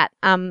liked that.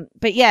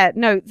 But yeah,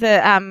 no,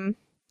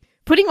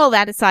 putting all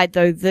that aside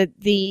though,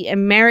 the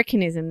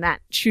Americanism,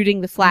 that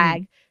shooting the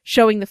flag,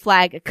 showing the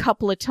flag a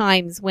couple of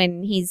times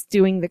when he's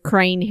doing the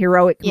crane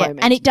heroic moment.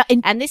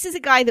 And this is a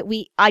guy that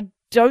I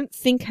don't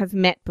think have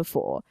met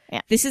before.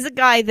 Yeah. This is a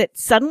guy that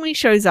suddenly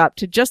shows up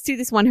to just do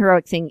this one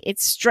heroic thing.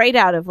 It's straight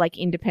out of like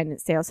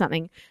Independence Day or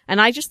something.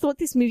 And I just thought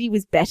this movie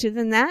was better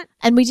than that.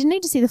 And we didn't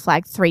need to see the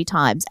flag 3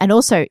 times. And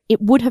also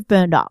it would have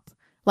burned up.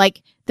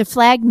 Like the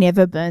flag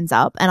never burns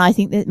up. And I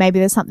think that maybe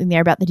there's something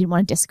there about they didn't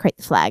want to desecrate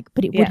the flag,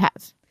 but it would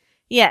have.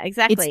 Yeah,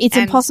 exactly. It's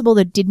impossible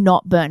that it did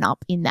not burn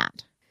up in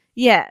that.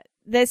 Yeah.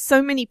 There's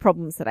so many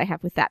problems that I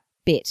have with that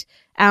bit.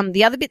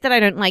 The other bit that I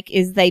don't like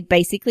is they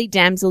basically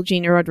damsel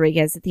Gina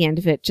Rodriguez at the end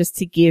of it just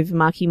to give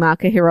Marky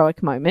Mark a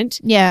heroic moment.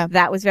 Yeah.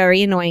 That was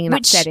very annoying and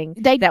upsetting.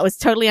 That was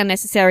totally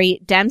unnecessary.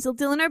 Damsel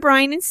Dylan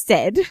O'Brien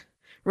instead,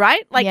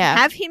 right? Like,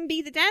 have him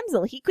be the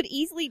damsel. He could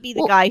easily be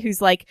the guy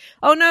who's like,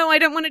 oh no, I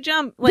don't want to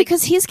jump. Like,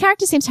 because his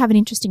character seems to have an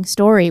interesting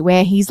story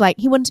where he's like,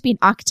 he wanted to be an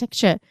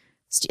architecture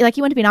like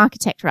he wanted to be an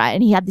architect, right?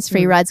 And he had this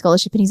free ride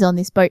scholarship and he's on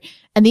this boat.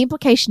 And the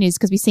implication is,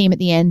 because we see him at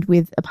the end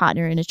with a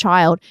partner and a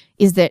child,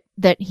 is that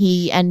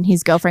he and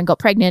his girlfriend got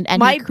pregnant. And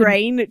my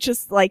brain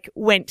just like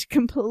went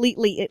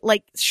completely, it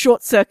like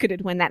short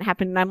circuited when that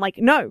happened. And I'm like,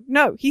 no,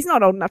 he's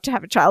not old enough to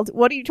have a child.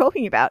 What are you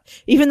talking about?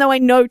 Even though I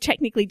know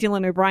technically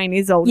Dylan O'Brien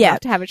is old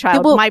enough to have a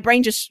child, my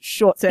brain just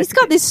short circuited. He's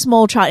got this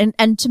small child.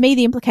 And to me,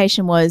 the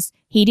implication was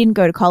he didn't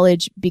go to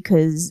college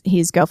because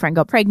his girlfriend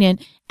got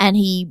pregnant, and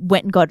he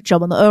went and got a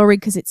job on the oil rig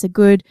because it's a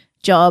good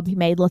job. He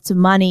made lots of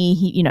money.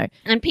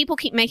 And people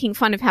keep making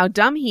fun of how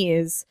dumb he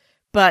is,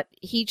 but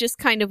he just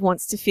kind of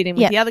wants to fit in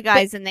with the other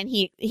guys. And then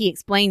he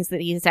explains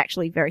that he is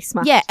actually very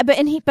smart. Yeah.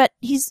 But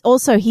he's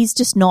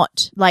just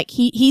not like,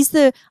 he's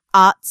the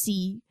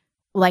artsy,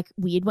 like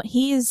weird one.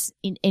 He is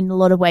in a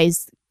lot of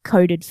ways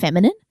coded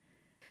feminine.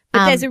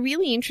 But there's a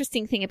really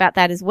interesting thing about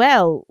that as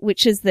well,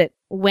 which is that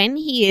when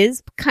he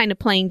is kind of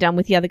playing dumb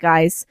with the other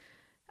guys,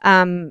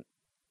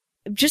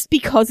 just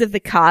because of the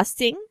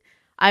casting,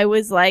 I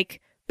was like,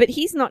 but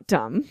he's not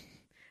dumb.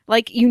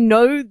 Like,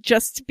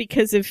 just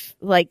because of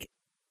like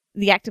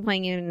the actor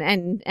playing him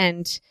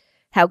and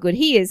how good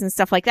he is and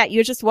stuff like that,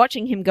 you're just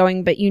watching him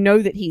going, but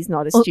that he's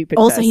not a stupid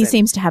person. Also, he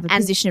seems to have a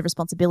position of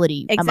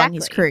responsibility among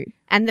his crew.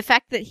 And the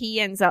fact that he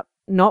ends up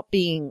not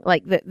being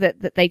like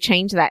that they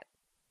change that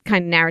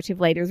kind of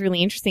narrative later is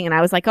really interesting. And I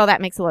was like, oh,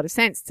 that makes a lot of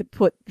sense to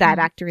put that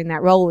actor in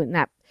that role in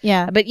that.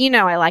 Yeah. But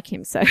I like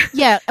him, so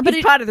yeah, but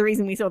it's part of the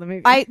reason we saw the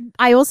movie.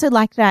 I also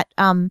like that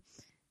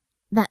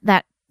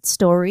that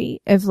story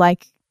of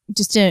like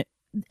just of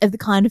the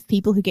kind of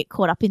people who get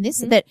caught up in this,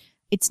 that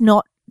it's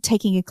not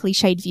taking a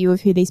cliched view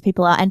of who these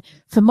people are. And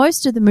for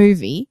most of the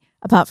movie,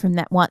 apart from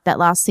that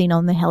last scene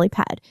on the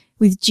helipad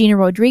with Gina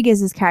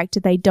Rodriguez's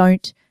character, they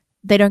don't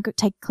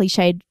take a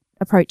cliched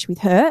approach with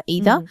her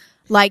either.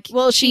 Like,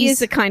 she is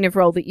the kind of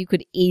role that you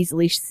could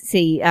easily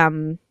see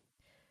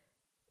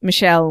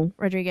Michelle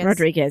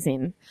Rodriguez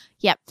in.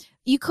 Yeah,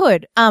 you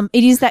could.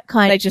 It is that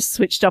kind. They just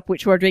switched up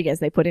which Rodriguez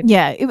they put in.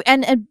 Yeah,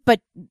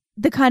 but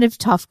the kind of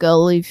tough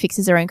girl who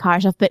fixes her own car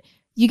and stuff. But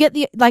you get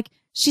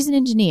she's an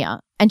engineer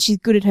and she's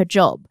good at her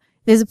job.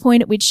 There's a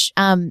point at which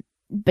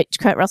but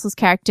Kurt Russell's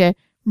character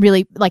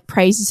really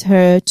praises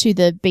her to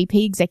the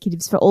BP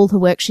executives for all her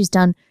work she's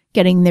done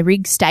getting the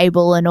rig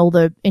stable and all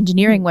the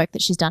engineering work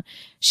that she's done.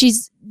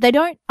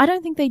 I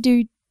don't think they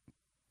do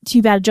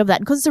too bad a job of that.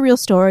 Because it's a real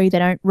story, they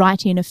don't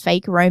write in a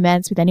fake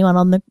romance with anyone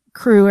on the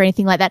crew or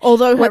anything like that.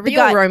 Although her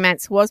real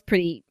romance was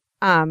pretty,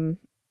 they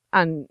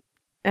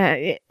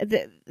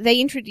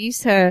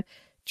introduce her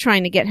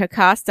trying to get her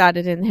car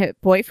started and her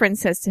boyfriend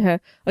says to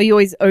her, "Oh, you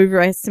always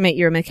overestimate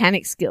your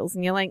mechanic skills."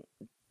 And you're like,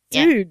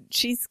 dude,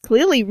 she's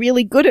clearly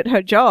really good at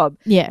her job.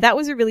 Yeah. That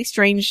was a really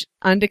strange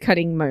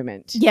undercutting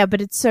moment. Yeah,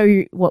 but it's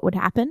so what would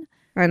happen.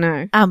 I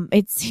know.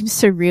 It seems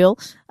so real.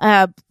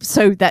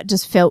 So that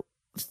just felt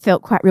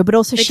quite real. But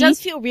also it does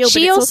feel real,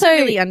 but it's also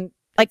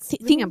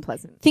really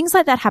unpleasant. Things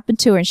like that happen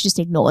to her and she just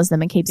ignores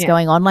them and keeps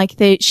going on.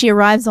 She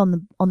arrives on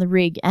the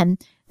rig and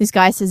this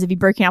guy says, "Have you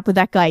broken up with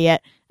that guy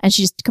yet?" And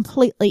she just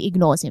completely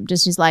ignores him.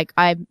 Just is like,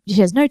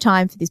 she has no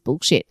time for this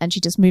bullshit. And she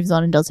just moves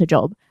on and does her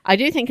job. I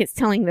do think it's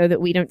telling, though,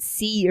 that we don't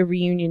see a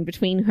reunion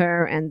between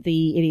her and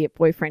the idiot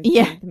boyfriend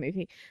in the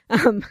movie.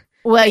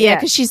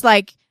 Because she's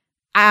like,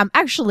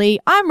 actually,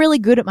 I'm really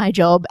good at my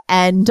job.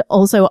 And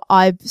also,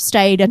 I've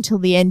stayed until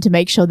the end to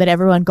make sure that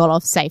everyone got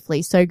off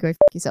safely. So go f***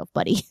 yourself,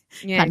 buddy.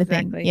 Yeah, kind of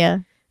exactly. thing. Yeah.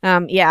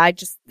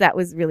 That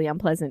was really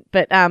unpleasant.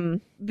 But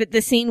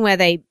the scene where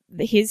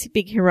his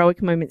big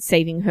heroic moment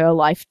saving her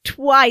life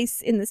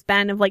twice in the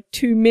span of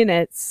 2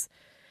 minutes,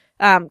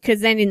 cause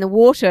then in the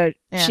water,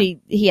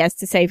 he has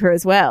to save her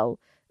as well.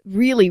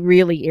 Really,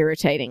 really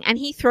irritating. And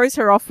he throws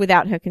her off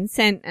without her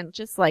consent and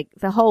just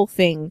the whole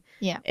thing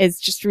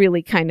is just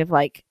really kind of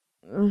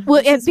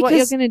well, this is what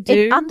you're going to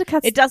do.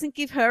 It doesn't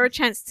give her a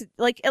chance to,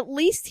 at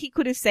least he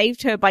could have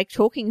saved her by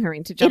talking her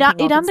into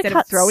jumping off instead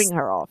of throwing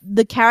her off.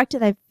 The character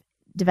they've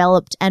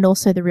developed and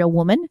also the real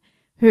woman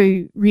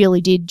who really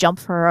did jump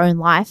for her own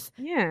life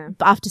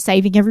after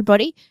saving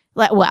everybody,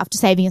 after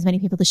saving as many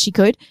people as she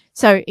could.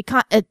 So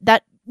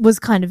that was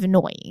kind of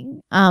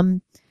annoying.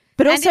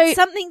 But also, and it's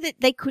something that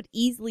they could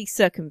easily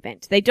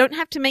circumvent. They don't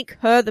have to make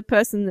her the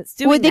person that's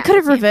doing they could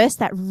have reversed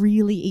that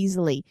really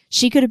easily.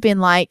 She could have been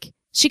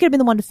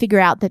the one to figure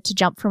out that to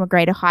jump from a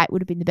greater height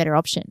would have been the better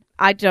option.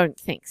 I don't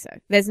think so.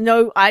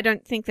 I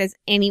don't think there's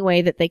any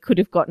way that they could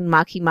have gotten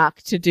Marky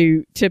Mark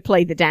to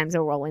play the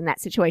damsel role in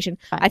that situation.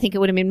 Right. I think it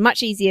would have been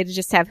much easier to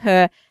just have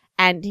her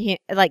and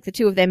the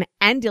two of them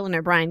and Dylan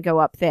O'Brien go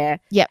up there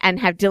and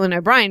have Dylan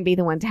O'Brien be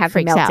the one to have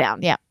the meltdown.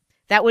 Yeah.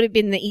 That would have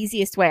been the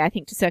easiest way, I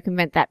think, to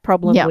circumvent that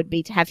problem would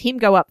be to have him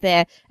go up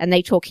there and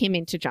they talk him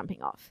into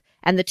jumping off.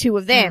 And the two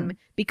of them,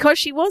 because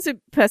she was a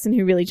person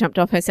who really jumped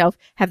off herself,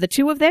 have the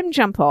two of them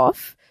jump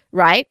off,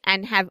 right?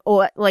 And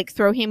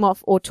throw him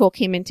off or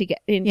talk him into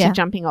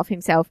jumping off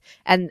himself.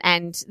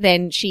 And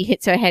then she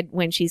hits her head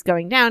when she's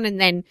going down and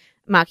then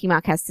Marky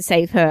Mark has to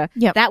save her.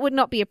 Yep. That would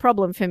not be a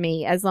problem for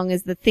me as long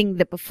as the thing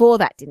that before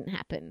that didn't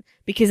happen,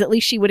 because at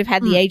least she would have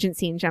had the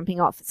agency in jumping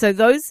off. So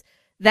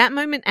that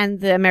moment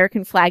and the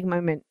American flag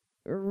moment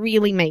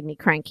really made me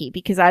cranky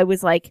because I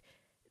was like,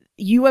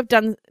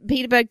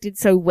 Peter Berg did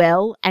so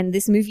well and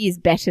this movie is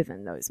better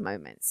than those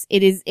moments.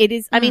 It is,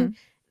 I mean,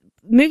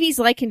 movies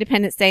like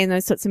Independence Day and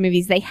those sorts of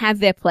movies, they have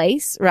their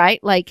place,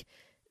 right? When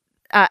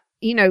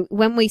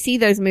we see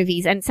those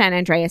movies and San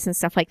Andreas and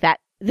stuff like that,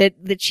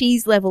 the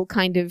cheese level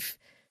kind of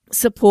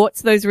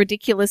supports those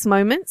ridiculous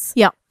moments.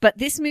 Yeah. But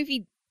this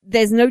movie,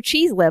 there's no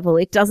cheese level.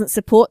 It doesn't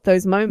support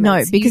those moments.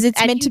 No, because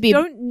it's meant to be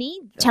don't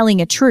need them. Telling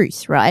a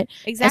truth, right?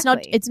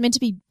 Exactly. It's meant to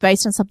be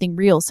based on something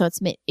real. So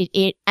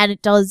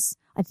it does,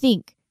 I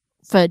think,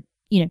 for,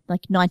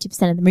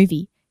 90% of the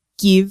movie,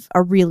 give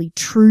a really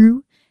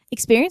true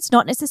experience,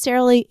 not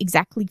necessarily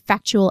exactly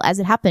factual as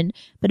it happened,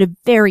 but a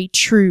very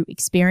true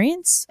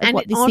experience of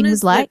what this thing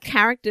was like. The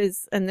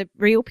characters and the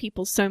real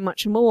people so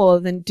much more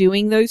than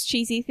doing those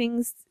cheesy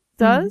things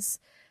does.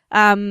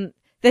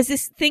 There's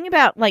this thing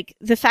about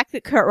the fact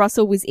that Kurt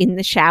Russell was in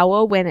the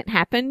shower when it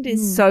happened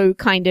is so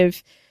kind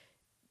of,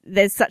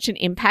 there's such an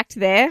impact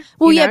there.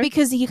 Well, yeah,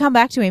 because you come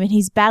back to him and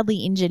he's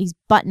badly injured, he's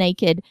butt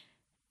naked,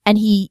 and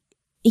he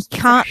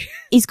can't,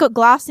 he's got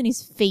glass in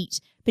his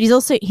feet, but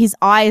his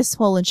eye is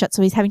swollen shut,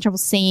 so he's having trouble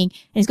seeing,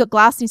 and he's got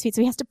glass in his feet,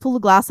 so he has to pull the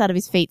glass out of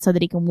his feet so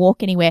that he can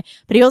walk anywhere.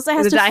 But he also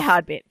has the Die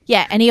Hard bit.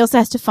 Yeah, and he also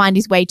has to find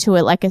his way to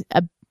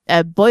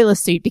a boiler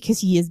suit because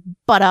he is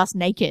butt-ass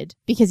naked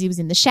because he was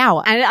in the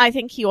shower. And I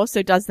think he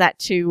also does that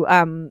too,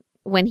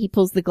 when he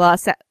pulls the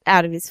glass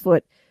out of his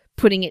foot,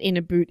 putting it in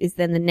a boot is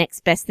then the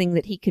next best thing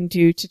that he can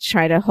do to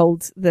try to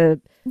hold the...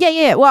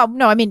 Yeah. Well,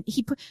 no, I mean,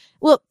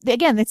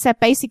 again, it's that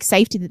basic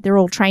safety that they're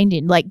all trained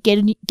in.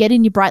 Get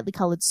in your brightly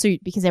colored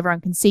suit because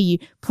everyone can see you.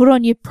 Put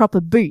on your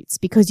proper boots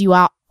because you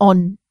are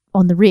on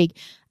the rig.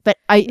 But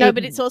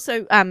but it's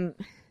also,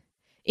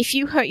 if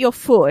you hurt your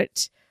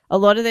foot, a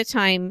lot of the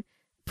time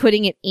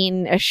putting it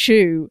in a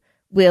shoe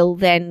will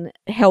then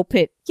help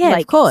it Yeah,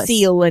 of course.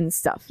 seal and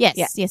stuff. Yes,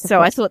 yeah. yes, of So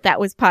I course. thought that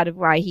was part of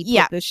why he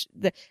put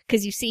the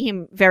because you see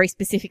him very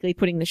specifically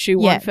putting the shoe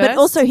on first. But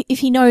also if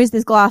he knows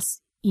there's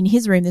glass in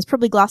his room, there's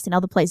probably glass in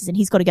other places, and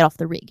he's got to get off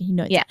the rig. He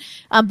knows. Yeah.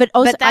 that. But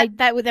also,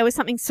 but there was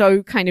something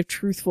so kind of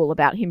truthful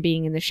about him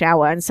being in the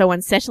shower and so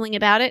unsettling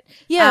about it.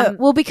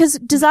 well, because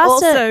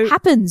disaster also-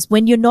 happens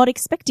when you're not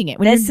expecting it,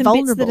 when There's you're some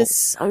vulnerable.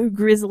 bits that are so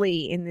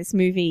grisly in this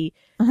movie.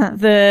 Uh-huh.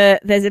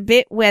 There's a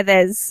bit where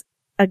there's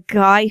a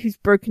guy who's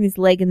broken his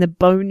leg and the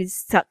bone is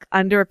stuck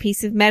under a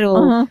piece of metal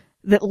Uh-huh.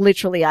 that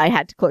literally I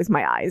had to close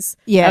my eyes.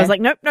 Yeah. I was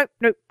like, nope.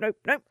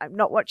 I'm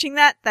not watching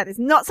that. That is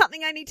not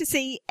something I need to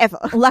see ever.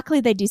 Luckily,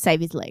 they do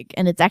save his leg,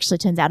 and it actually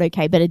turns out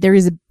okay. But there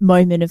is a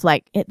moment of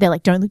like, they're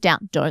like, don't look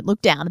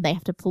down, and they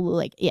have to pull the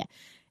leg. Yeah,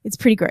 it's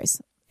pretty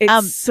gross.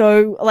 It's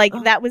so like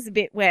that was a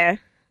bit where,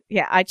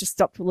 yeah, I just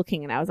stopped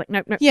looking and I was like,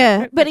 nope. Yeah,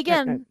 nope, but nope,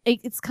 again, nope.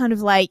 it's kind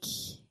of like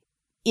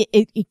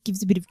it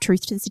gives a bit of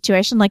truth to the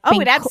situation. Like Oh,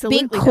 being, it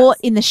absolutely being caught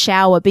does. in the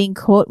shower, being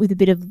caught with a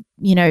bit of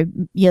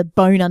your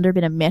bone under a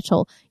bit of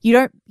metal.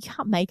 You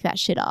can't make that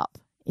shit up.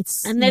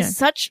 It's And there's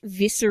such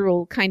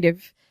visceral kind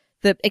of,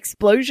 the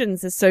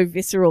explosions are so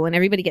visceral and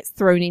everybody gets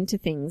thrown into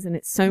things and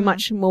it's so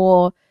much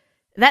more.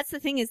 That's the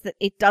thing, is that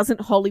it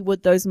doesn't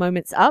Hollywood those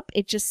moments up.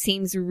 It just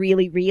seems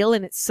really real,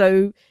 and it's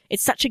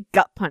such a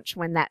gut punch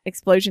when that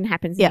explosion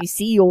happens and you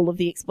see all of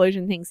the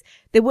explosion things.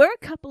 There were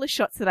a couple of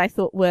shots that I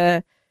thought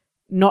were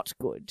not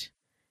good,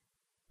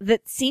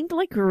 that seemed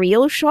like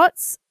real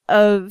shots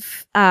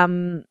of,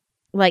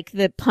 like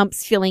the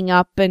pumps filling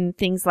up and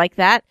things like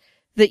that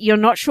you're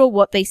not sure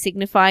what they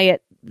signify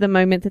at the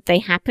moment that they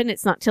happen.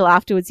 It's not till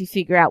afterwards you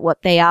figure out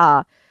what they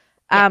are.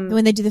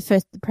 when they do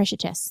the pressure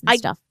tests and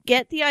stuff.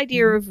 Get the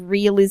idea of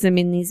realism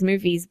in these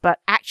movies, but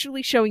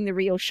actually showing the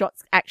real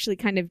shots actually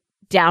kind of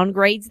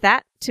downgrades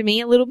that to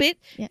me a little bit,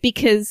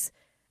 because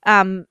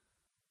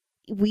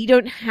we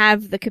don't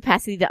have the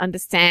capacity to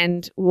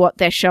understand what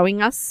they're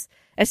showing us,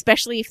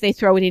 especially if they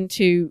throw it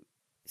into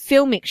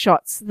filmic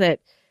shots that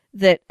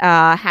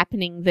are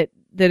happening, that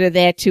are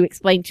there to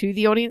explain to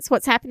the audience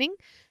what's happening.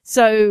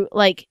 So,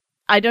 like,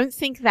 I don't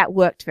think that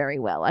worked very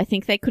well. I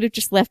think they could have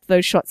just left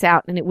those shots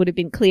out and it would have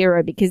been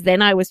clearer, because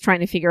then I was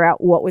trying to figure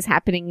out what was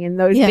happening in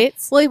those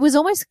bits. Well, it was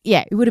almost,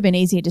 it would have been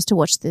easier just to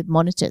watch the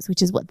monitors,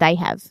 which is what they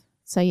have.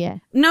 So, yeah.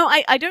 No,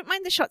 I don't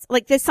mind the shots.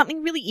 Like, there's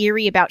something really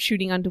eerie about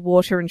shooting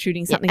underwater and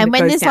shooting something and that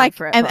when goes there's down like,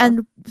 forever.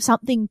 and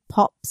something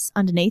pops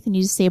underneath and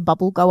you just see a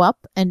bubble go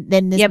up, and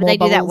then there's yeah, but more they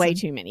do that bubbles way and-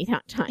 too many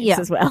times Yeah.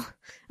 as well.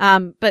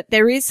 But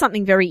there is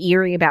something very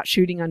eerie about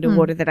shooting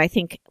underwater that I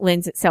think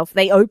lends itself.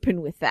 They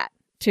open with that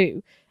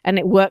too, and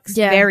it works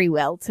very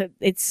well.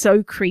 It's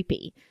so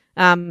creepy,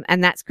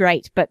 and that's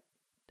great. But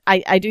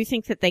I do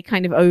think that they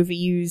kind of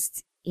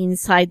overused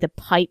inside the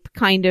pipe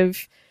kind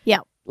of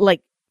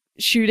like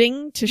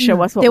shooting to show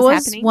us what there was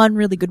was happening. one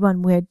really good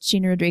one where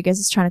Gina Rodriguez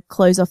is trying to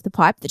close off the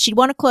pipe that she'd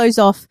want to close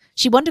off.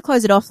 She wanted to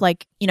close it off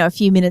like, a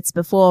few minutes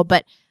before,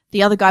 but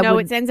the other guy No,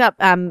 wouldn't. it ends up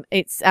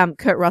it's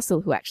Kurt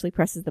Russell who actually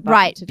presses the button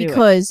Right, to do it.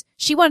 because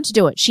she wanted to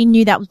do it. She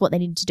knew that was what they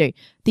needed to do.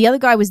 The other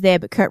guy was there,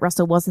 but Kurt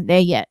Russell wasn't there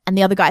yet. And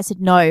the other guy said,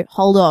 no,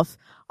 hold off.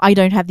 I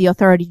don't have the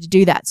authority to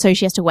do that. So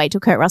she has to wait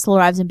till Kurt Russell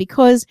arrives. And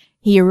because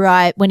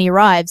when he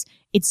arrives,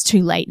 it's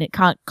too late and it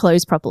can't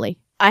close properly.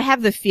 I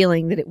have the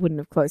feeling that it wouldn't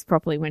have closed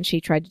properly when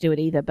she tried to do it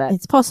either, but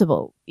It's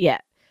possible. yeah.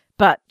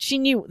 But she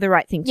knew the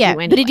right thing to Yeah,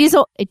 do anyway.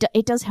 but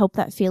it does help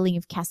that feeling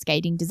of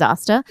cascading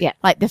disaster. Yeah.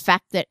 Like the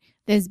fact that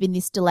there's been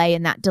this delay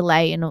and that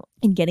delay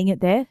in getting it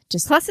there.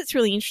 Just, Plus, it's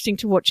really interesting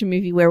to watch a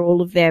movie where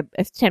all of their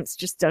attempts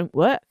just don't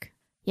work.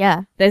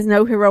 yeah. There's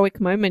no heroic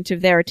moment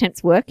of their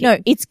attempts working. No,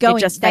 it's going. It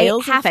just they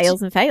fails and have to-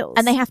 fails and fails.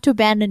 And they have to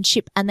abandon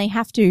ship, and they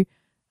have to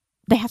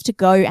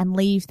go and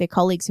leave their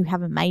colleagues who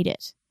haven't made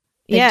it.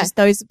 Just,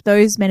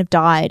 those men have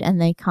died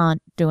and they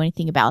can't do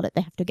anything about it.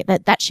 They have to get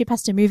that ship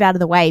has to move out of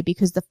the way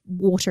because the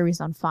water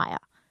is on fire.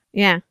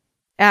 Yeah.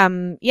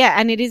 And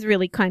it is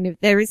really kind of,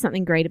 there is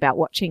something great about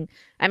watching.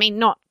 I mean,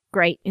 not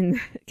great in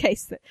the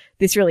case that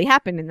this really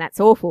happened and that's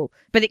awful,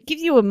 but it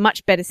gives you a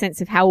much better sense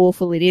of how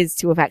awful it is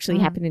to have actually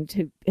happened and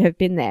to have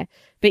been there.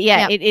 But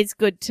yeah, it is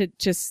good to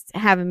just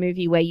have a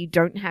movie where you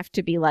don't have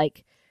to be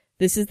like,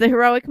 this is the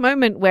heroic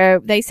moment where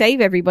they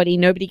save everybody.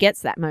 Nobody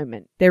gets that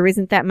moment. There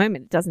isn't that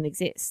moment. It doesn't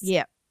exist.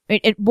 Yeah.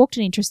 It walked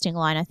an interesting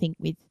line, I think,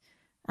 with,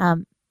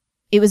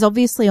 it was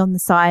obviously on the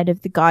side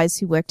of the guys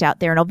who worked out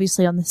there and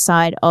obviously on the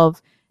side of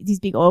these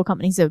big oil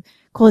companies of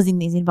causing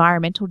these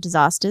environmental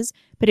disasters.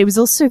 But it was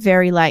also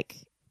very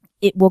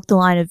it walked the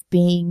line of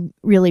being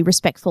really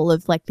respectful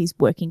of like these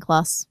working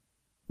class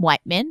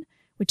white men,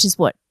 which is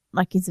what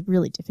is a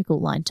really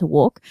difficult line to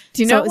walk.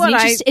 Do you know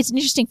it's an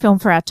interesting film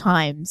for our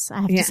times,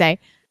 I have to say.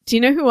 Do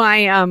you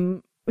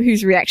know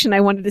whose reaction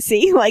I wanted to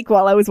see? Like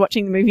while I was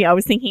watching the movie, I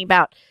was thinking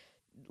about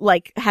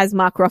has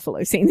Mark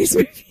Ruffalo seen this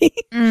movie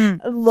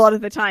a lot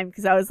of the time?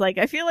 Because I was like,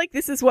 I feel like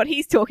this is what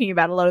he's talking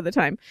about a lot of the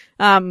time.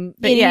 But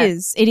it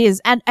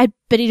is. And,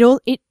 but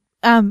it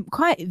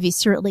quite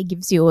viscerally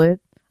gives you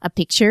a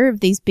picture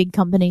of these big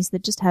companies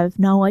that just have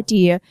no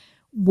idea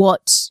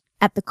what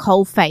at the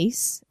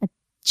coalface,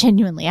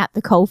 genuinely at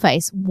the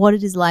coalface what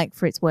it is like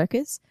for its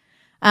workers.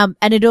 And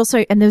there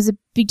was a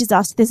big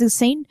disaster. There's a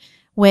scene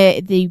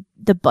where the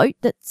boat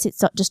that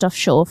sits up just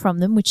offshore from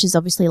them, which is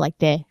obviously like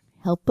their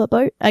helper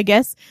boat, I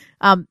guess.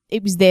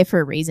 It was there for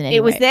a reason anyway.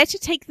 It was there to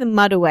take the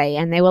mud away,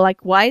 and they were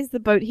like, why is the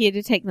boat here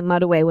to take the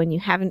mud away when you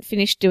haven't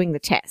finished doing the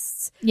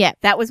tests? Yeah.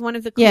 That was one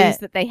of the clues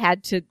that they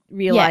had to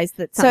realize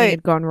that something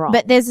had gone wrong.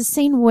 But there's a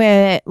scene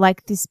where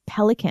like this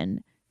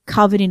pelican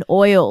covered in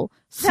oil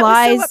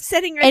flies. That was so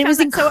upsetting. And it was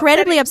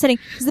incredibly upsetting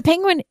because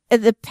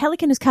the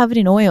pelican is covered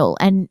in oil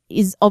and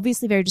is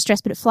obviously very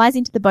distressed, but it flies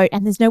into the boat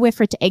and there's nowhere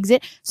for it to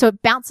exit. So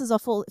it bounces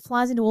off it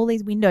flies into all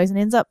these windows and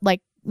ends up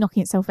like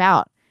knocking itself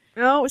out.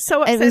 Oh, it was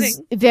so upsetting. It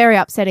was very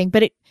upsetting,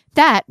 but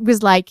that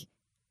was like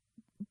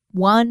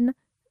one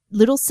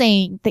little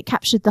scene that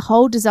captured the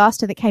whole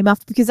disaster that came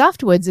after, because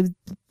afterwards it was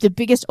the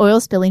biggest oil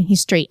spill in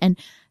history and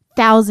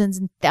thousands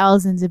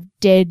of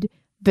dead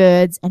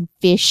birds and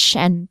fish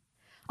and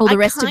all the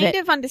rest of it. I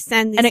kind of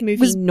understand this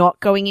movie not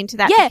going into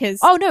that because...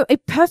 Oh, no,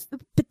 it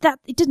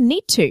didn't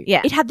need to.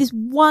 Yeah. It had this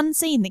one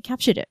scene that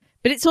captured it.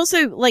 But it's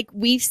also like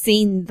we've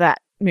seen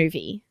that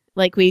movie.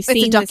 Like we've seen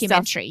it's a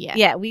documentary,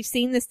 Yeah, we've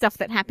seen the stuff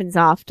that happens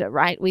after,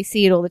 right? We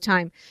see it all the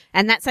time.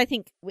 And that's, I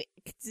think,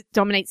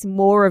 dominates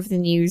more of the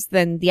news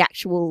than the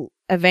actual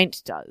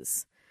event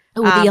does.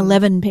 Or the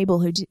 11 people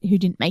who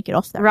didn't make it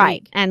off that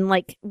right, rig. and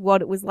like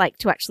what it was like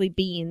to actually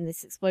be in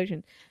this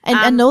explosion,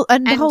 and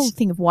the whole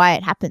thing of why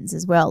it happens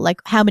as well,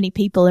 like how many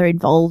people are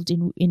involved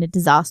in a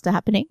disaster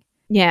happening.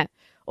 Yeah,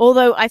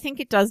 although I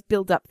think it does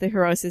build up the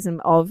heroism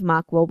of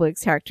Mark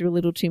Wahlberg's character a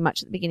little too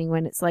much at the beginning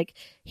when it's like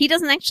he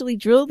doesn't actually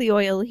drill the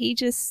oil, he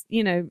just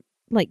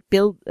like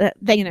build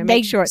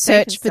make sure it's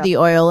search for the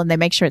oil and they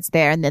make sure it's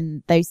there, and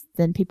then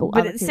people.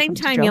 But at the same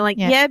time, you're like,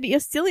 but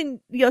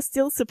you're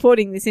still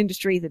supporting this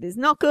industry that is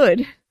not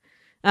good.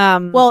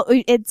 Well,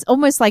 it's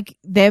almost like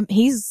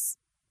he's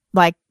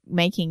like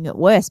making it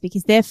worse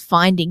because they're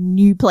finding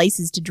new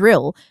places to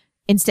drill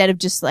instead of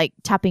just like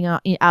tapping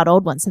out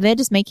old ones. So they're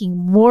just making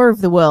more of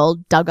the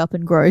world dug up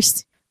and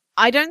gross.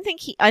 I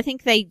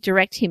think they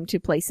direct him to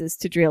places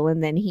to drill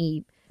and then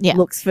he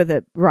looks for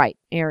the right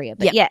area.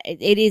 But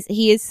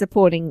he is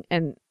supporting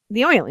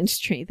the oil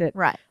industry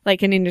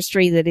like an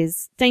industry that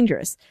is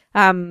dangerous.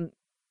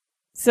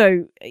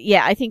 So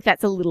yeah, I think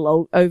that's a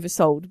little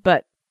oversold,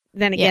 but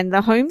then again,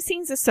 the home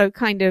scenes are so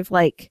kind of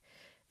like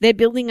they're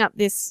building up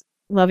this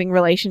loving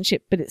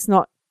relationship, but it's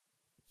not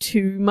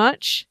too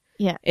much.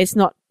 Yeah. It's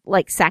not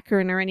like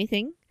saccharine or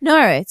anything.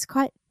 No, it's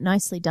quite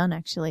nicely done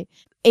actually.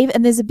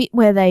 And there's a bit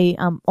where they,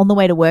 on the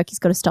way to work, he's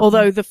got to stop.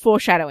 Although the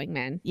foreshadowing,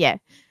 man. Yeah.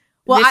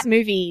 Well, this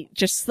movie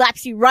just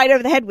slaps you right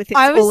over the head with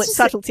all its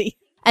subtlety.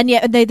 And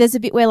there's a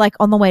bit where like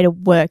on the way to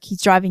work,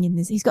 he's driving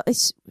he's got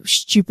this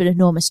stupid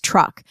enormous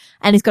truck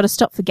and he's got to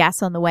stop for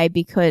gas on the way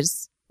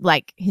because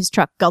like his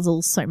truck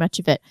guzzles so much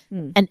of it.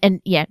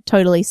 And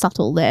totally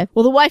subtle there.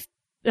 Well, the wife,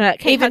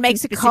 even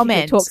makes a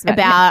comment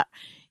about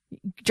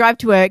drive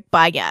to work,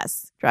 buy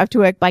gas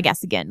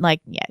again.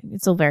 Like, yeah,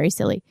 it's all very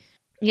silly.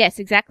 Yes,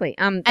 exactly.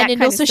 And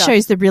it also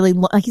shows the really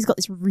like he's got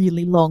this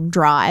really long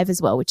drive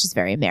as well, which is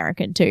very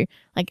American too.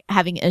 Like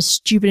having a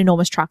stupid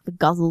enormous truck that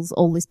guzzles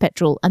all this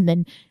petrol and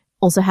then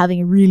also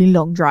having a really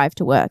long drive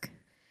to work.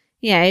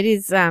 Yeah, it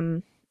is.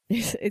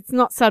 It's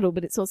not subtle,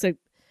 but it's also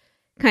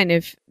kind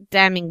of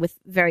damning with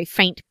very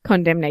faint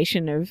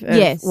condemnation of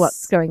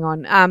what's going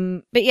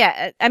on. But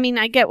yeah, I mean,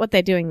 I get what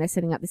they're doing. They're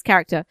setting up this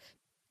character,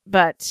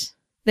 but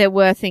there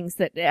were things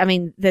that, I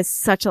mean, there's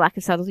such a lack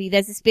of subtlety.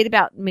 There's this bit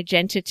about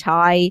magenta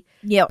tie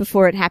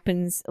before it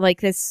happens.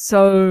 Like there's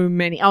so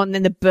many. Oh, and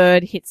then the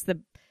bird hits the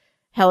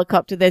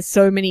helicopter. There's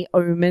so many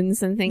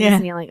omens and things.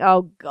 And you're like,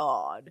 oh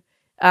God.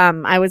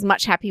 I was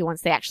much happier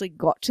once they actually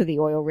got to the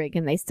oil rig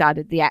and they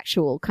started the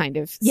actual kind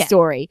of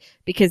story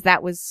because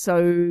that was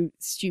so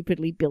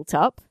stupidly built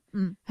up.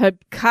 Her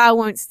car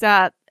won't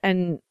start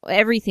and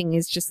everything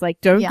is just like,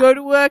 don't go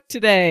to work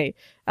today.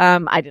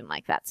 I didn't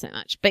like that so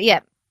much, but yeah.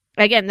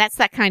 Again, that's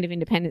that kind of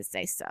Independence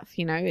Day stuff,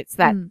 it's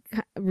that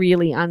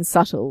really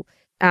unsubtle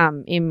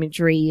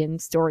imagery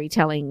and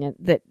storytelling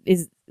that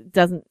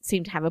doesn't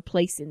seem to have a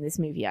place in this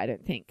movie, I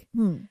don't think.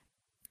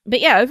 But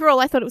yeah, overall,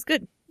 I thought it was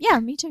good.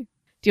 Yeah, me too.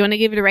 Do you want to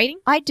give it a rating?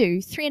 I do.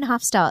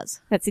 3.5 stars.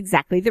 That's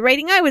exactly the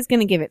rating I was going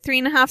to give it.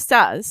 3.5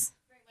 stars.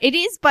 It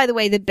is, by the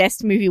way, the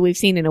best movie we've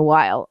seen in a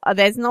while.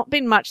 There's not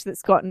been much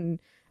that's gotten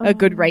a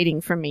good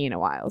rating from me in a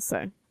while,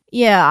 so...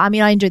 Yeah, I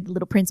mean, I enjoyed The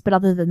Little Prince, but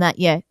other than that,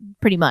 yeah,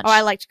 pretty much. Oh,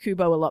 I liked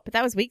Kubo a lot, but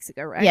that was weeks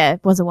ago, right? Yeah,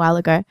 it was a while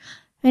ago.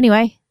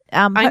 Anyway,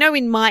 I know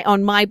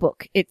on my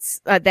book,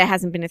 it's there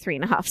hasn't been a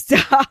 3.5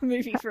 star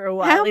movie for a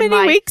while. How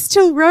many weeks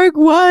till Rogue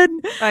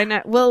One? I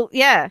know. Well,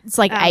 yeah, it's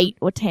like 8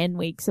 or 10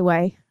 weeks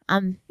away.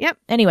 Yep.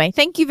 Anyway,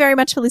 thank you very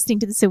much for listening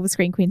to the Silver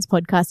Screen Queens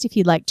podcast. If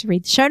you'd like to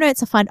read the show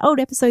notes or find old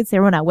episodes,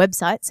 they're on our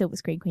website,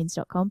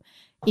 silverscreenqueens.com.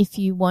 If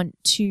you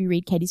want to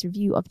read Katie's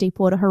review of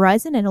Deepwater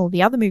Horizon and all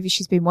the other movies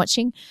she's been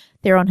watching,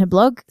 they're on her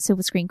blog,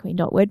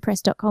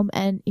 silverscreenqueen.wordpress.com.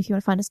 And if you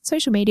want to find us on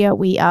social media,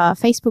 we are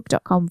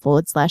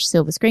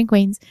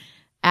facebook.com/silverscreenqueens,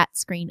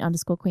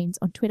 @screen_queens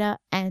on Twitter,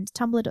 and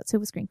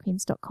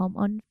tumblr.silverscreenqueens.com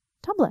on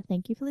Tumblr.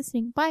 Thank you for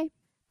listening. Bye.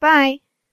 Bye.